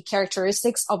know the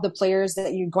characteristics of the players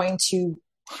that you're going to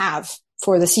have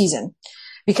for the season.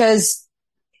 Because,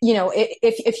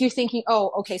 if you're thinking,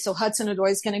 oh, okay, so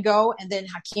Hudson-Odoi is going to go and then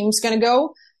Hakim's going to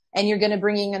go and you're going to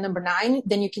bring in a number 9,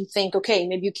 then you can think, okay,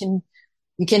 maybe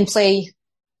you can play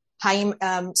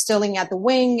Sterling at the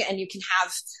wing, and you can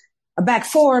have a back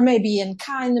 4 maybe and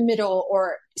Kai in the middle,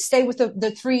 or stay with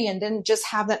the 3 and then just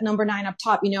have that number 9 up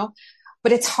top,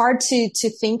 But it's hard to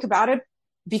think about it,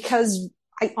 because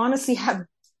I honestly have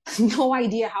no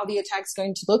idea how the attack's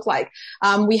going to look like.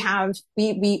 We've had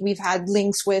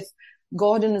links with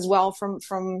Gordon as well from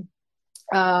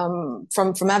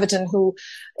Everton, who,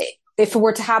 if it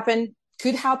were to happen,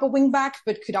 could help a wing back,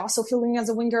 but could also fill in as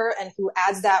a winger, and who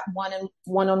adds that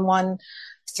one-on-one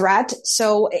threat.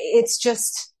 So I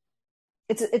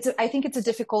think it's a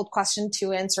difficult question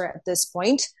to answer at this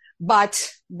point, but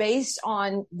based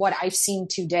on what I've seen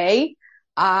today,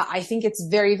 I think it's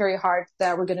very, very hard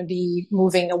that we're going to be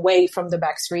moving away from the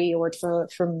back 3, or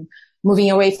from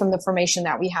moving away from the formation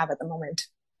that we have at the moment.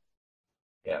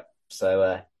 Yeah.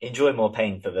 So enjoy more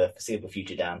pain for the foreseeable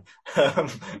future, Dan.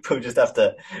 We'll just have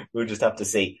to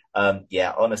see.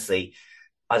 Honestly,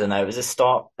 I don't know. It was a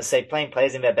start. I say playing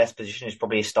players in their best position is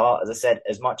probably a start. As I said,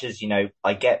 as much as,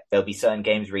 I get there'll be certain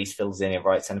games Reece fills in at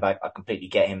right centre back. I completely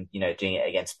get him, doing it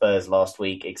against Spurs last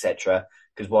week, etc.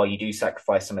 Because while you do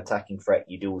sacrifice some attacking threat,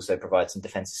 you do also provide some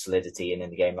defensive solidity. And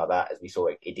in a game like that, as we saw,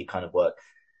 it did kind of work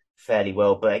fairly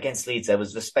well. But against Leeds, there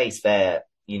was the space there,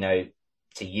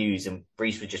 to use, and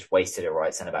Reece was just wasted at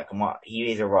right centre back. And he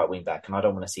is a right wing back, and I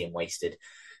don't want to see him wasted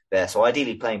there. So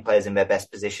ideally playing players in their best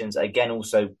positions. Again,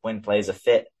 also when players are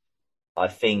fit, I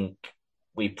think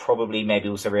we probably maybe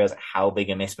also realise how big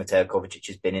a miss Mateo Kovacic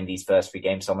has been in these first 3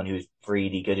 games. Someone who's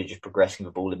really good at just progressing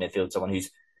the ball in midfield. Someone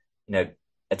who's,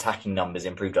 attacking numbers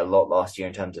improved a lot last year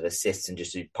in terms of assists and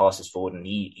just passes forward. And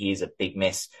he is a big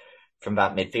miss from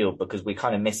that midfield, because we're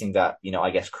kind of missing that,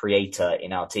 creator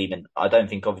in our team. And I don't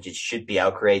think Kovacic should be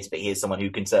our creator, but he is someone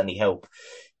who can certainly help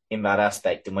in that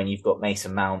aspect. And when you've got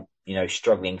Mason Mount,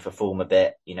 struggling for form a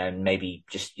bit, maybe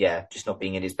just not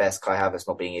being at his best, Kai Havertz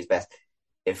not being his best,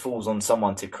 it falls on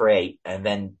someone to create, and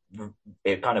then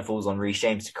it kind of falls on Reece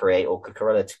James to create, or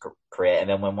Cucurella to create. And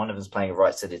then when one of them's playing a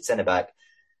right-sided centre-back,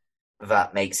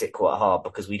 that makes it quite hard,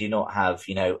 because we do not have,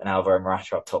 an Alvaro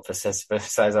Morata up top for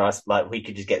Cesar. Like, we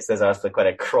could just get Cesar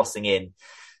Azpilicueta crossing in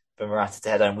for Morata to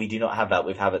head on. We do not have that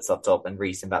with Havertz up top and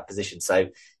Reece in that position. So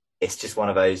it's just one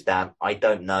of those, Dan, I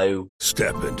don't know.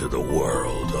 Step into the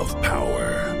world of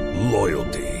power,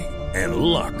 loyalty, and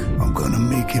luck. I'm going to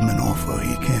make him an offer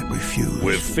he can't refuse.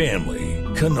 With family,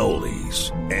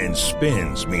 cannolis, and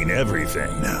spins mean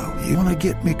everything. Now, you want to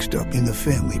get mixed up in the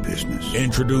family business.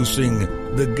 Introducing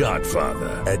The Godfather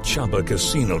at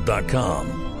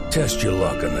ChumbaCasino.com. Test your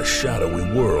luck in the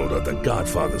shadowy world of The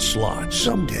Godfather slot.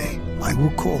 Someday, I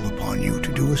will call upon you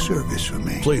to do a service for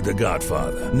me. Play The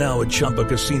Godfather, now at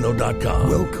ChumbaCasino.com.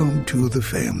 Welcome to the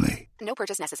family. No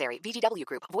purchase necessary. VGW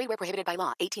Group. Void where prohibited by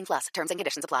law. 18+. Terms and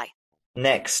conditions apply.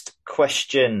 Next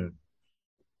question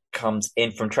comes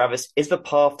in from Travis. Is the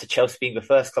path to Chelsea being the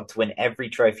first club to win every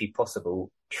trophy possible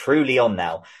truly on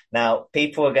now? Now,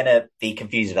 people are going to be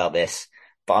confused about this,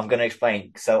 but I'm going to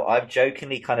explain. So I've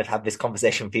jokingly kind of had this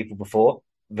conversation with people before,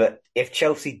 but if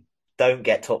Chelsea don't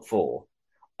get top four,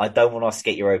 I don't want us to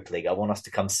get Europa League. I want us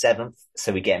to come seventh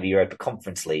so we get in the Europa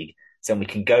Conference League, so we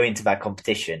can go into that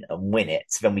competition and win it.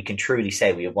 So then we can truly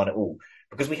say we have won it all,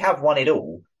 because we have won it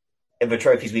all in the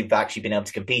trophies we've actually been able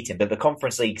to compete in. But the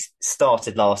Conference League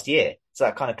started last year, so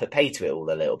that kind of put pay to it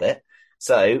all a little bit.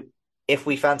 So if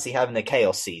we fancy having a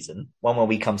chaos season, one where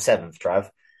we come seventh, Trav,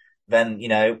 then, you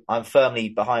know, I'm firmly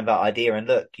behind that idea. And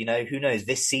look, you know, who knows?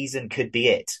 This season could be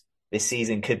it. This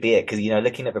season could be it. Because, you know,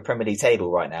 looking at the Premier League table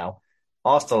right now,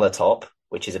 Arsenal are top,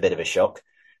 which is a bit of a shock.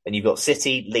 Then you've got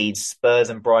City, Leeds, Spurs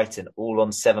and Brighton all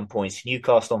on 7 points.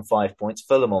 Newcastle on 5 points.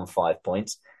 Fulham on 5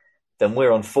 points. Then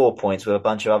we're on 4 points with a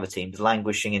bunch of other teams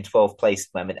languishing in 12th place at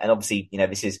the moment. And obviously, you know,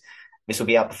 this will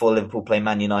be out before Liverpool play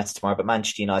Man United tomorrow, but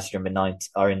Manchester United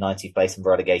are in 19th place in the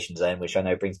relegation zone, which I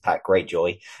know brings Pat great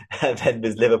joy. And then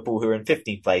there's Liverpool, who are in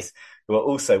 15th place, who are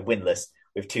also winless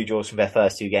with 2 draws from their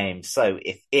first 2 games. So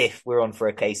if we're on for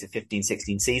a case of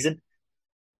 15-16 season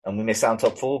and we miss out on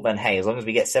top 4, then hey, as long as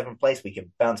we get 7th place, we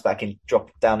can bounce back and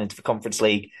drop down into the Conference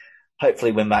League,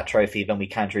 hopefully win that trophy, then we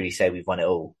can truly say we've won it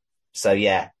all. So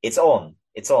yeah, it's on.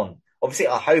 It's on. Obviously,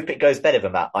 I hope it goes better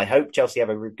than that. I hope Chelsea have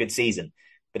a good season.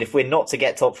 But if we're not to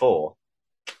get top 4,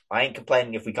 I ain't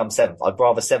complaining if we come 7th. I'd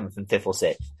rather 7th than 5th or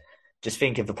 6th. Just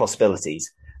think of the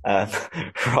possibilities.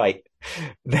 Right.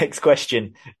 Next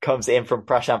question comes in from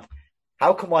Prashant.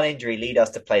 How can one injury lead us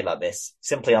to play like this?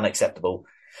 Simply unacceptable.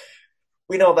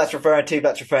 We know what that's referring to.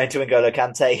 That's referring to N'Golo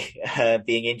Kante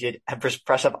being injured. And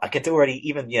Prashant, I can already,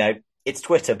 even, you know, it's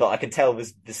Twitter, but I can tell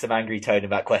there's some angry tone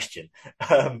in that question.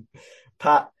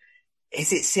 Pat,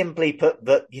 is it simply put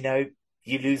that, you know,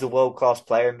 you lose a world-class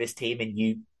player in this team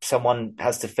and someone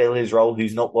has to fill his role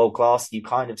who's not world-class, you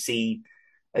kind of see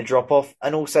a drop-off?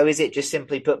 And also, is it just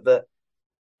simply put that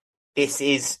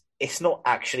it's not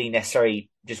actually necessarily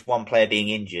just one player being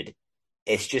injured.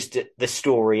 It's just the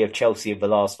story of Chelsea of the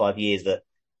last 5 years that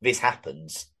this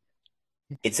happens.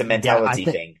 It's a mentality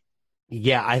thing.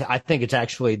 Yeah, I think it's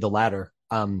actually the latter.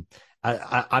 I'm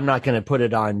not going to put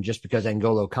it on just because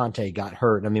N'Golo Kante got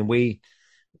hurt.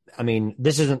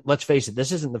 Let's face it,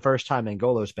 this isn't the first time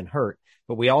N'Golo's been hurt,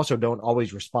 but we also don't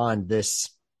always respond this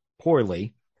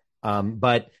poorly.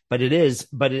 But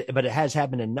it has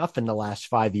happened enough in the last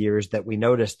 5 years that we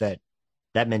notice that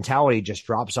mentality just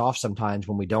drops off sometimes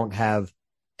when we don't have,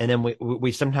 and then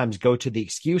we sometimes go to the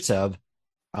excuse of,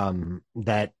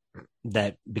 that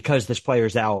because this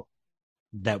player's out,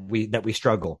 that we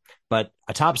struggle. But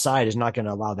a top side is not going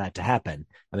to allow that to happen.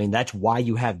 I mean, that's why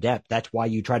you have depth. That's why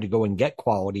you try to go and get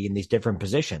quality in these different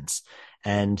positions.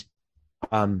 And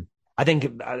I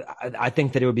think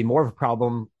that it would be more of a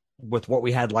problem with what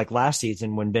we had like last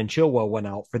season when Ben Chilwell went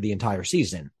out for the entire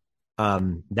season.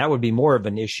 That would be more of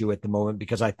an issue at the moment,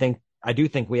 because I do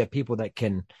think we have people that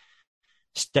can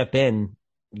step in,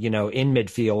 in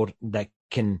midfield, that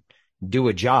can do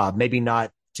a job, maybe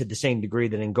not to the same degree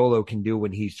that N'Golo can do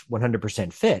when he's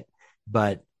 100% fit,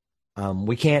 but I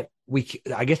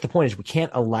guess the point is we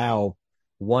can't allow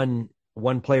one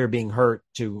player being hurt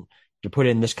to put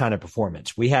in this kind of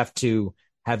performance. We have to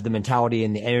have the mentality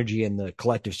and the energy and the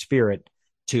collective spirit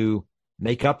to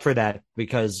make up for that,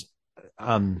 because,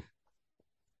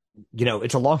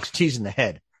 it's a long season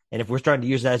ahead. And if we're starting to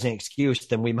use that as an excuse,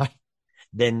 then we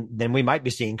might be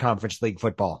seeing Conference League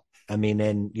football. I mean,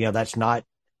 and that's not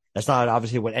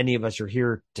obviously what any of us are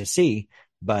here to see,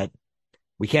 but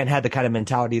we can't have the kind of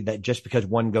mentality that just because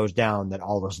one goes down that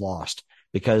all is lost.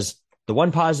 Because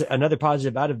another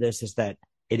positive out of this is that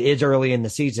it is early in the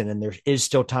season and there is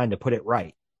still time to put it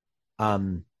right.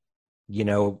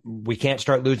 We can't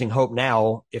start losing hope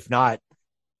now. If not,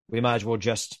 we might as well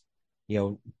just,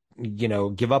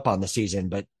 give up on the season.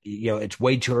 But, it's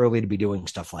way too early to be doing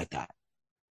stuff like that.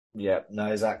 Yeah, no,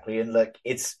 exactly. And look,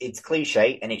 it's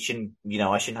cliche, and it shouldn't,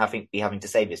 I shouldn't be having to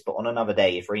say this, but on another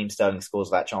day, if Raheem Sterling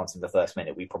scores that chance in the first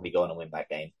minute, we probably go on and win that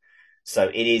game. So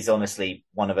it is honestly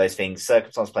one of those things.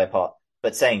 Circumstances play a part.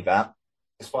 But saying that,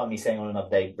 despite me saying on another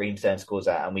day, Raheem Sterling scores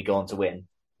that and we go on to win,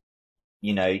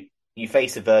 you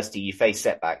face adversity, you face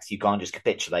setbacks, you can't just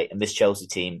capitulate. And this Chelsea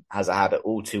team has a habit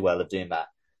all too well of doing that.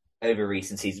 over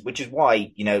recent seasons, which is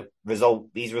why,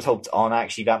 these results aren't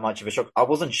actually that much of a shock. I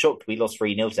wasn't shocked we lost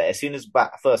 3-0 today. As soon as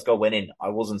that first goal went in, I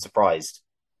wasn't surprised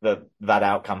that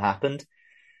outcome happened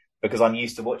because I'm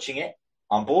used to watching it.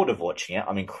 I'm bored of watching it.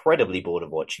 I'm incredibly bored of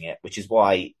watching it, which is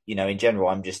why, in general,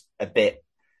 I'm just a bit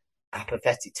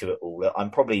apathetic to it all.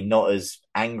 I'm probably not as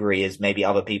angry as maybe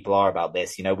other people are about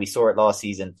this. We saw it last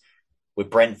season with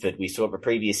Brentford. We saw it the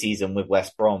previous season with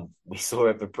West Brom. We saw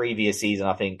it the previous season,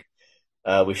 I think,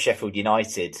 with Sheffield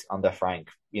United under Frank.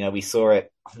 We saw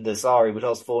it under Sarri. We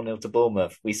lost 4-0 to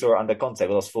Bournemouth. We saw it under Conte.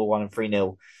 We lost 4-1 and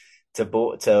 3-0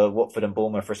 to Watford and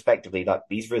Bournemouth, respectively. Like,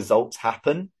 these results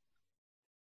happen.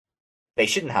 They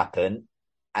shouldn't happen.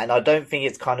 And I don't think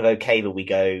it's kind of okay that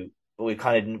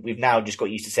we've now just got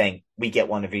used to saying we get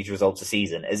one of these results a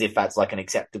season as if that's like an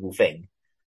acceptable thing.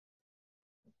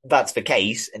 That's the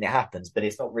case and it happens, but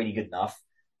it's not really good enough.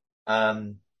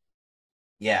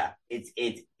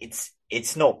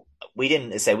 It's not. We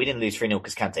didn't lose 3-0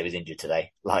 because Kante was injured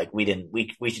today. Like, we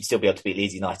should still be able to beat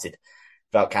Leeds United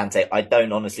without Kante. I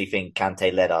don't honestly think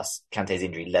Kante's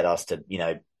injury led us to,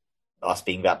 us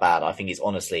being that bad. I think it's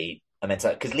honestly a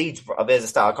mental, because Leeds, there's a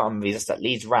stat, I can't remember the stat,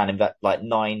 Leeds ran in that like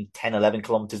 9, 10, 11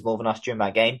 kilometers more than us during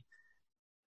that game.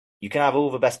 You can have all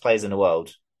the best players in the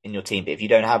world in your team, but if you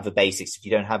don't have the basics, if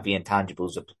you don't have the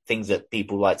intangibles, the things that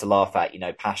people like to laugh at,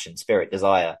 passion, spirit,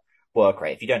 desire, work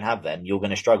rate, if you don't have them, you're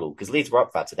going to struggle. Because Leeds were up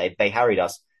for that today. They harried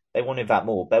us. They wanted that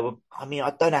more. I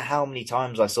don't know how many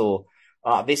times I saw,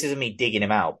 this isn't me digging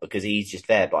him out because he's just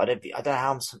there, but I don't know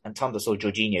how many times I saw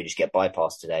Jorginho just get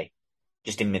bypassed today.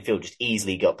 Just in midfield, just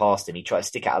easily got past him. He tried to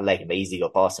stick out a leg and they easily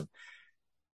got past him.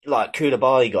 Like,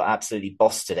 Koulibaly got absolutely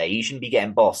bossed today. He shouldn't be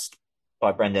getting bossed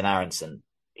by Brendan Aronson.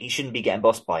 He shouldn't be getting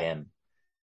bossed by him.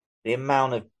 The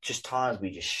amount of just times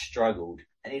we just struggled.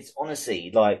 And it's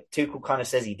honestly, like, Tuchel kind of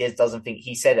says doesn't think,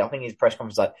 he said it, I think in his press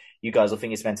conference, like, you guys will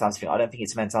think it's a mentality thing. I don't think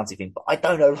it's a mentality thing, but I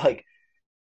don't know, like,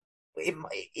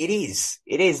 it is,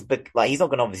 but like, he's not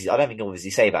going to obviously, I don't think he'll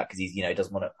obviously say that because he's,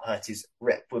 doesn't want to hurt his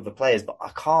rep with the players, but I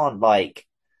can't, like,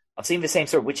 I've seen the same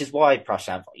story, which is why,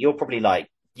 Prashant, you're probably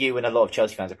like, you and a lot of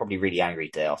Chelsea fans are probably really angry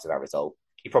today after that result.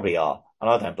 You probably are. And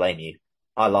I don't blame you.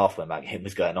 I laughed when that game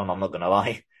was going on. I'm not going to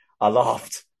lie. I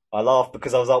laughed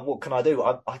because I was like, what can I do?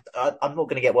 I'm not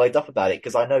going to get worked up about it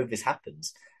because I know this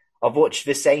happens. I've watched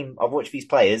these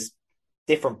players,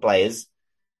 different players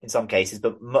in some cases,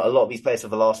 but a lot of these players for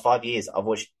the last 5 years, I've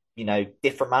watched,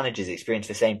 different managers experience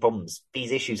the same problems.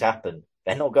 These issues happen.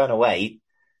 They're not going away.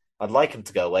 I'd like them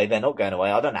to go away. They're not going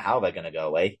away. I don't know how they're going to go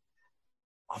away.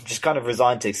 I'm just kind of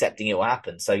resigned to accepting it will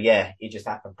happen. So yeah, it just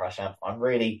happened, Prashant. I'm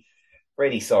really,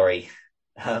 really sorry.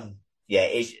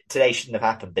 Today shouldn't have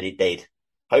happened, but it did.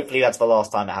 Hopefully that's the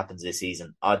last time it happens this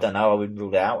season. I don't know. I wouldn't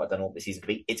rule it out. I don't know what this season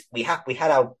could be. We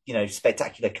had our,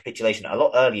 spectacular capitulation a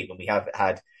lot earlier than we have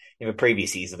had in the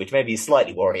previous season, which maybe is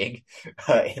slightly worrying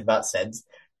in that sense,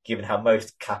 given how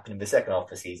most happened in the second half of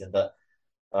the season. But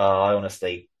I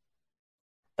honestly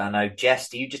don't know. Jess,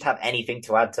 do you just have anything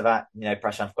to add to that?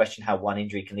 Prashant's question, how one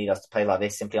injury can lead us to play like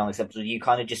this, simply unacceptable. Do you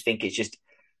kind of just think it's just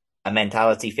a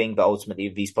mentality thing, but ultimately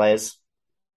of these players?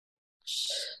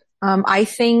 I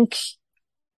think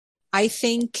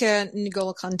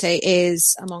N'Golo Kante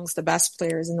is amongst the best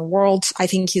players in the world. I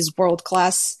think he's world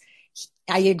class.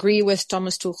 I agree with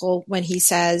Thomas Tuchel when he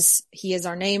says he is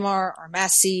our Neymar, our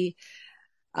Messi.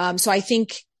 So I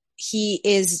think he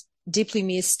is deeply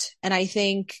missed, and I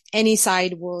think any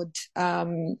side would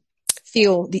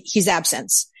feel his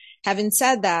absence. Having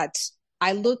said that,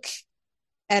 I look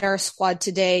at our squad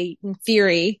today in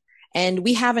theory, and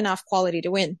we have enough quality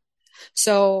to win.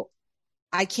 So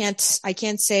I can't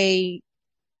say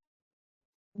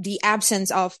the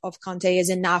absence of Kante is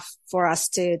enough for us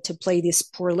to play this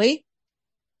poorly.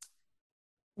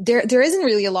 There isn't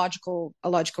really a logical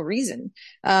reason.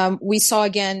 We saw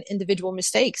again individual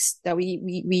mistakes that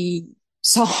we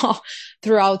saw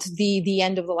throughout the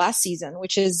end of the last season,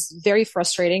 which is very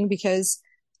frustrating because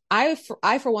I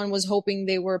for one was hoping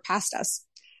they were past us.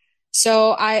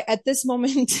 So at this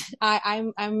moment,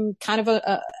 I'm kind of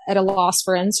at a loss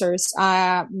for answers.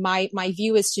 My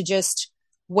view is to just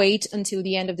wait until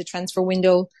the end of the transfer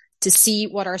window to see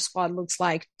what our squad looks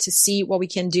like, to see what we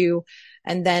can do,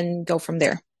 and then go from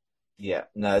there. Yeah,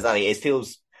 no, exactly. It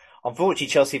feels, unfortunately,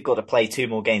 Chelsea have got to play 2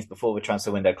 more games before the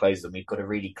transfer window closes, and we've got a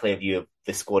really clear view of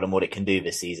the squad and what it can do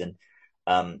this season.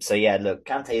 So yeah, look,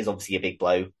 Kante is obviously a big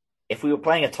blow. If we were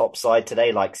playing a top side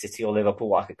today, like City or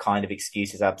Liverpool, I could kind of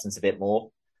excuse his absence a bit more.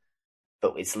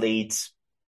 But it's Leeds.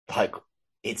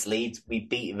 We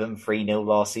beat them 3-0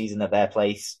 last season at their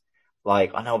place.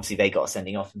 Like, I know obviously they got a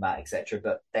sending off from that, etc.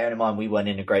 But bearing in mind, we weren't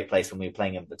in a great place when we were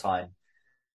playing them at the time.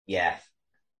 Yeah.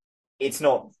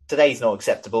 today's not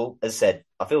acceptable. As I said,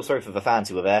 I feel sorry for the fans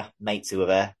who were there, mates who were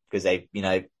there, because they,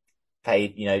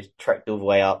 paid, trekked all the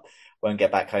way up, won't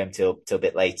get back home till a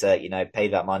bit later,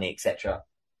 paid that money, etc.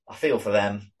 I feel for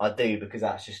them. I do, because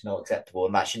that's just not acceptable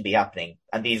and that shouldn't be happening.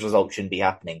 And these results shouldn't be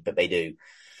happening, but they do.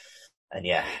 And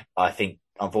yeah, I think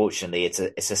unfortunately it's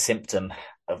a symptom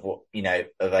of what,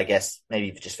 of, I guess,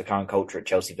 maybe just the current culture at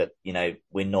Chelsea, that,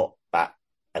 we're not that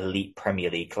elite Premier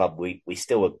League club. We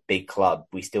still a big club.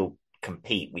 We still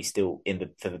compete. We still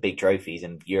for the big trophies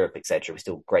in Europe, etc. We're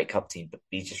still a great cup team, but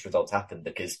these just results happen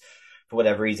because for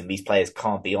whatever reason, these players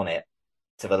can't be on it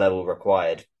to the level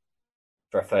required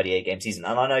for a 38 game season.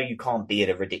 And I know you can't be at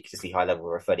a ridiculously high level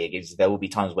for a 38 game season. There will be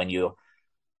times when you're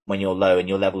low and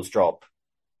your levels drop,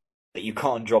 but you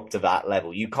can't drop to that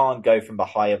level. You can't go from the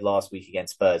high of last week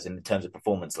against Spurs in terms of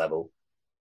performance level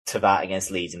to that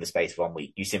against Leeds in the space of 1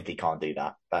 week. You simply can't do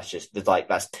that.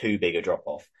 That's too big a drop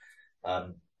off.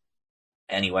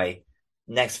 Anyway,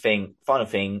 final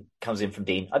thing comes in from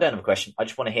Dean. I don't have a question. I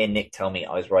just want to hear Nick tell me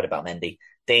I was right about Mendy.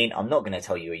 Dean, I'm not going to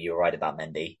tell you were right about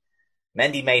Mendy.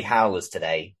 Mendy made howlers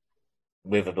today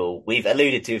with a ball. We've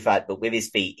alluded to the fact, but with his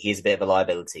feet, he is a bit of a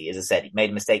liability. As I said, he made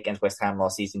a mistake against West Ham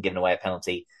last season, giving away a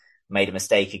penalty. Made a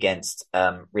mistake against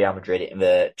Real Madrid in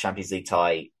the Champions League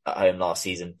tie at home last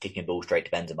season, kicking the ball straight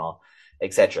to Benzema,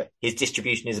 etc. His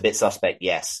distribution is a bit suspect,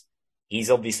 yes. He's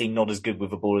obviously not as good with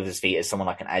the ball at his feet as someone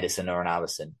like an Edison or an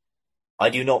Alisson. I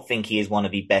do not think he is one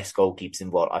of the best goalkeepers in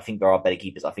the world. I think there are better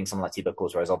keepers. I think someone like Thibaut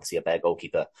Courtois is obviously a better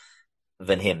goalkeeper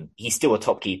than him. He's still a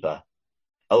top keeper.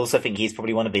 I also think he's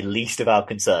probably one of the least of our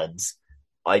concerns.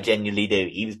 I genuinely do.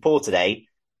 He was poor today,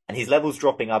 and his levels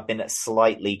dropping have been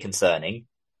slightly concerning.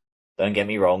 Don't get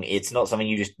me wrong. It's not something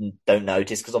you just don't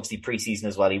notice, because obviously pre-season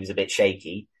as well, he was a bit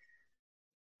shaky.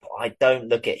 But I don't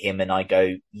look at him and I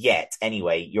go, yet,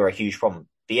 anyway, you're a huge problem.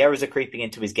 The errors are creeping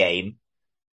into his game.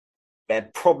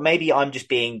 Maybe I'm just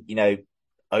being,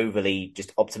 overly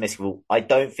just optimistic. I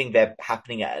don't think they're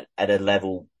happening at a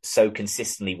level so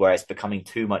consistently where it's becoming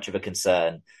too much of a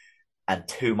concern and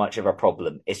too much of a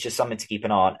problem. It's just something to keep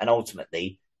an eye on. And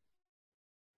ultimately,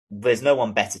 there's no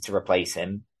one better to replace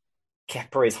him.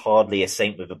 Kepa is hardly a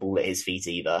saint with a ball at his feet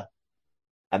either.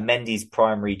 And Mendy's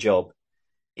primary job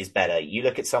is better. You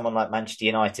look at someone like Manchester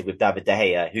United with David De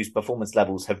Gea, whose performance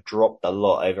levels have dropped a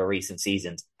lot over recent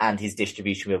seasons, and his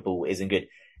distribution of the ball isn't good.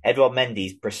 Edouard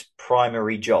Mendy's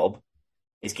primary job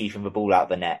is keeping the ball out of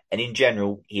the net. And in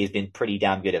general, he has been pretty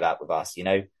damn good at that with us.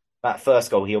 That first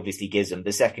goal, he obviously gives them.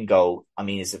 The second goal,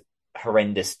 is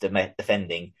horrendous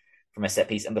defending from a set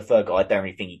piece. And the third goal, I don't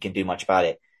really think he can do much about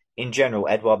it. In general,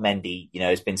 Edouard Mendy,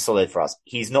 has been solid for us.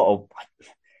 He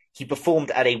performed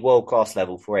at a world-class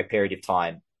level for a period of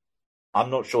time. I'm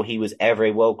not sure he was ever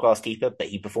a world-class keeper, but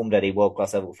he performed at a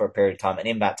world-class level for a period of time. And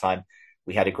in that time,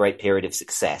 we had a great period of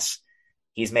success.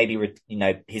 He's maybe,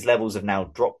 his levels have now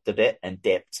dropped a bit and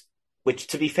dipped, which,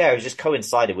 to be fair, has just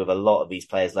coincided with a lot of these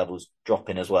players' levels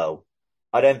dropping as well.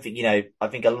 I don't think, I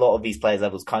think a lot of these players'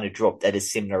 levels kind of dropped at a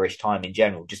similar-ish time in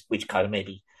general, just which kind of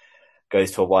maybe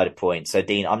goes to a wider point. So,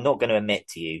 Dean, I'm not going to admit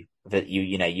to you that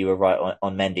you were right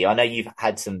on Mendy. I know you've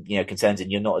had some, concerns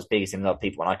and you're not as big as some other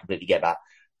people, and I completely get that.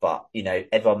 But,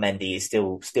 Edouard Mendy is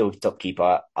still top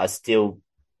keeper. I still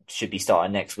should be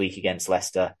starting next week against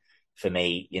Leicester for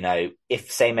me.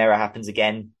 If same error happens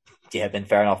again, then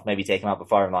fair enough, maybe take him out the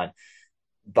firing line.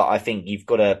 But I think you've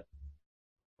got to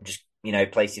just,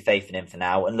 place your faith in him for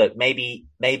now. And look, maybe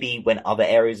when other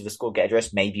areas of the squad get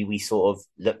addressed, maybe we sort of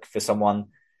look for someone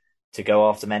to go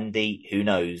after Mendy. Who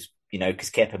knows? Because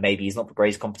Kepa maybe is not the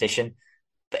greatest competition.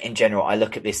 But in general, I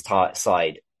look at this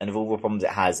side, and of all the problems it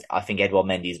has, I think Edouard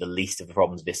Mendy is the least of the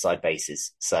problems this side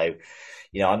faces. So,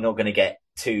 I'm not going to get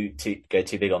too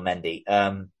big on Mendy.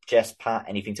 Jess, Pat,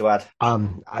 anything to add?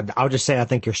 I'll just say I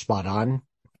think you're spot on.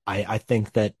 I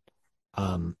think that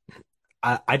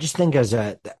I just think as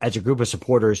a group of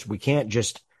supporters, we can't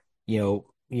just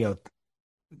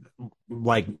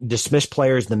like dismiss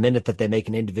players the minute that they make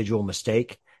an individual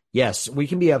mistake. Yes, we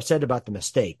can be upset about the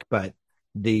mistake, but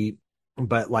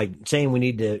like saying we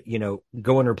need to,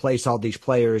 go and replace all these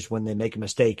players when they make a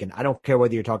mistake. And I don't care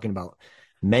whether you're talking about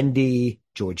Mendy,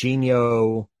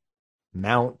 Jorginho,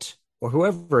 Mount, or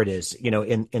whoever it is,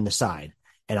 in the side.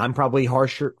 And I'm probably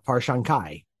harsh on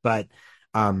Kai, but,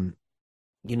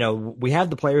 we have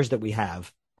the players that we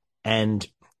have, and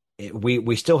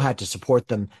we still have to support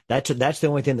them. That's the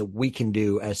only thing that we can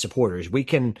do as supporters. We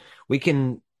can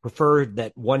prefer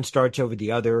that one starts over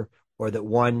the other, or that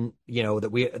one,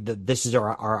 that this is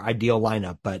our ideal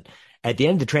lineup. But at the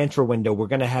end of the transfer window, we're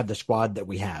going to have the squad that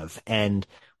we have, and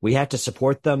we have to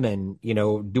support them and,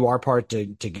 do our part to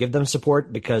give them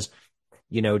support, because,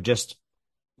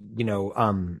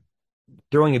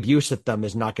 throwing abuse at them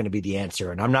is not going to be the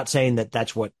answer. And I'm not saying that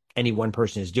that's what any one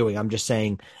person is doing. I'm just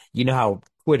saying, you know how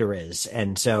Twitter is.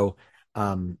 And so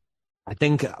I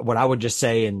think what I would just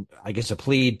say, and I guess a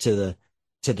plea to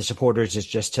the supporters, is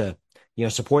just to,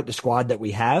 support the squad that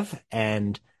we have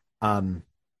and,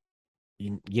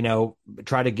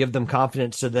 try to give them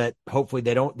confidence so that hopefully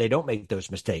they don't make those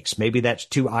mistakes. Maybe that's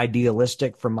too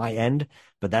idealistic from my end,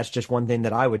 but that's just one thing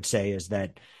that I would say is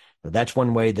that that's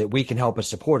one way that we can help as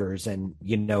supporters and,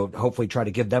 hopefully try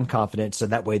to give them confidence so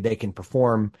that way they can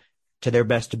perform to their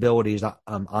best abilities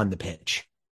on the pitch.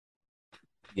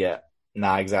 Yeah,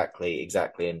 no, exactly.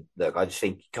 And look, I just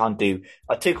think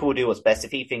Tuchel will do what's best. If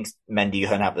he thinks Mendy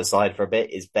going out the side for a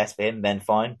bit is best for him, then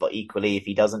fine. But equally, if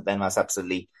he doesn't, then that's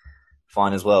absolutely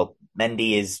fine as well.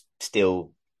 Mendy is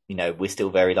still, we're still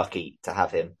very lucky to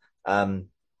have him.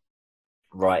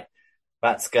 Right.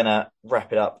 That's going to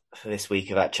wrap it up for this week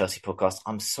of At Chelsea Podcast.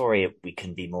 I'm sorry we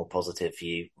couldn't be more positive for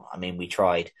you. I mean, we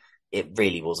tried. It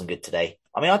really wasn't good today.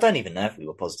 I mean, I don't even know if we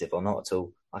were positive or not at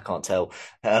all. I can't tell.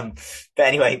 But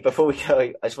anyway, before we go,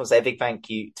 I just want to say a big thank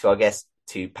you to our guests,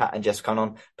 to Pat and Jess for coming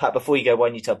on. Pat, before you go, why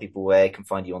don't you tell people where they can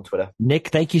find you on Twitter? Nick,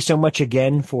 thank you so much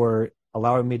again for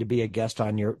allowing me to be a guest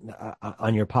on your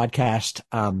podcast.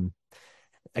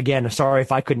 Again, sorry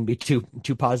if I couldn't be too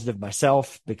positive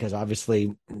myself, because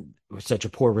obviously it was such a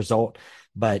poor result.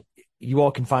 But you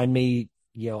all can find me,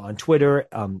 on Twitter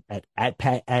at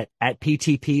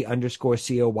PTP_COYB.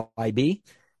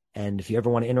 And if you ever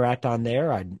want to interact on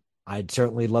there, I'd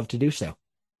certainly love to do so.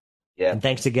 Yeah. And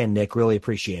thanks again, Nick. Really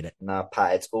appreciate it. No,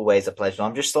 Pat, it's always a pleasure.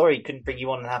 I'm just sorry couldn't bring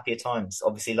you on in happier times.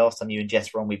 Obviously, last time you and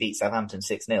Jess were on, we beat Southampton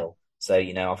 6-0. So,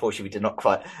 unfortunately, we did not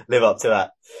quite live up to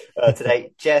that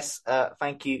today. Jess,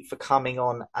 thank you for coming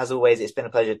on. As always, it's been a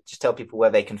pleasure. Just tell people where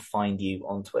they can find you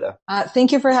on Twitter.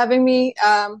 Thank you for having me,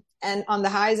 and on the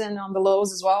highs and on the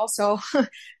lows as well. So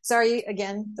sorry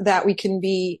again that we couldn't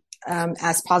be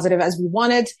as positive as we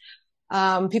wanted.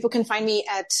 People can find me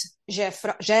at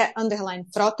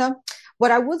G_Frota.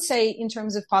 What I would say in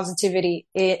terms of positivity,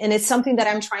 and it's something that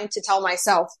I'm trying to tell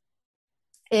myself,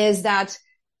 is that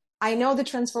I know the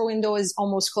transfer window is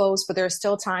almost closed, but there's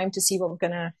still time to see what we're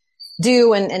going to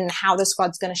do and how the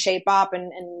squad's going to shape up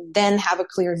and then have a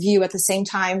clear view. At the same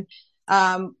time,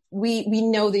 we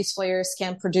know these players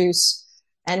can produce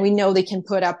and we know they can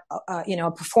put up,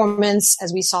 a performance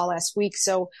as we saw last week.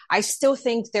 So I still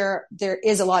think there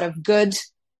is a lot of good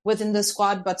within the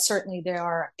squad, but certainly there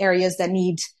are areas that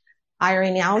need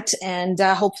ironing out, and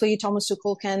hopefully Thomas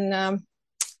Tuchel can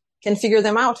figure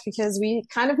them out, because we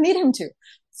kind of need him to.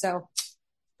 So,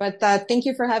 but thank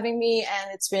you for having me,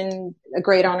 and it's been a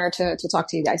great honor to talk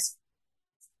to you guys.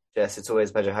 Jess, it's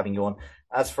always a pleasure having you on.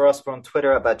 As for us, we're on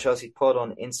Twitter about Chelsea Pod,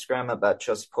 on Instagram about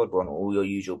Chelsea Pod. We're on all your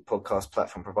usual podcast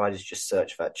platform providers. Just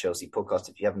search for Chelsea Podcast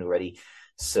if you haven't already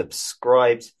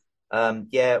subscribed. When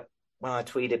I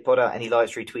tweet it, put out any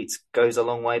likes, retweets goes a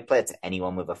long way. Play it to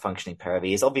anyone with a functioning pair of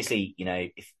ears. Obviously,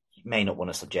 if you may not want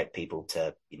to subject people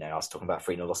to, us talking about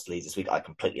 3-0 loss to Leeds this week. I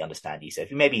completely understand you. So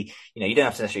if you maybe, you don't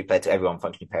have to necessarily play it to everyone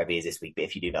functioning pair of ears this week, but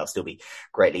if you do, that'll still be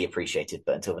greatly appreciated.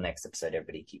 But until the next episode,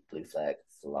 everybody keep blue flag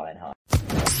flying high.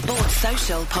 Sports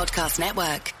Social Podcast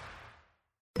Network.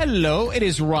 Hello, it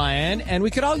is Ryan, and we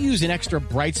could all use an extra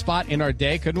bright spot in our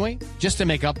day, couldn't we? Just to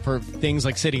make up for things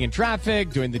like sitting in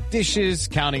traffic, doing the dishes,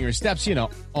 counting your steps,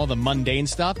 all the mundane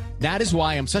stuff. That is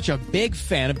why I'm such a big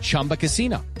fan of Chumba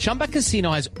Casino. Chumba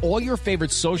Casino has all your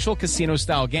favorite social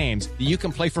casino-style games that you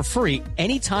can play for free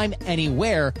anytime,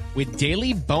 anywhere with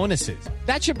daily bonuses.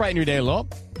 That should brighten your day a little.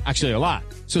 Actually, a lot.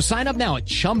 So sign up now at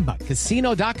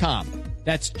ChumbaCasino.com.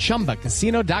 That's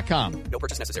ChumbaCasino.com. No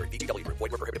purchase necessary. VGW Group.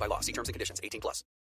 Void where prohibited by law. See terms and conditions. 18+.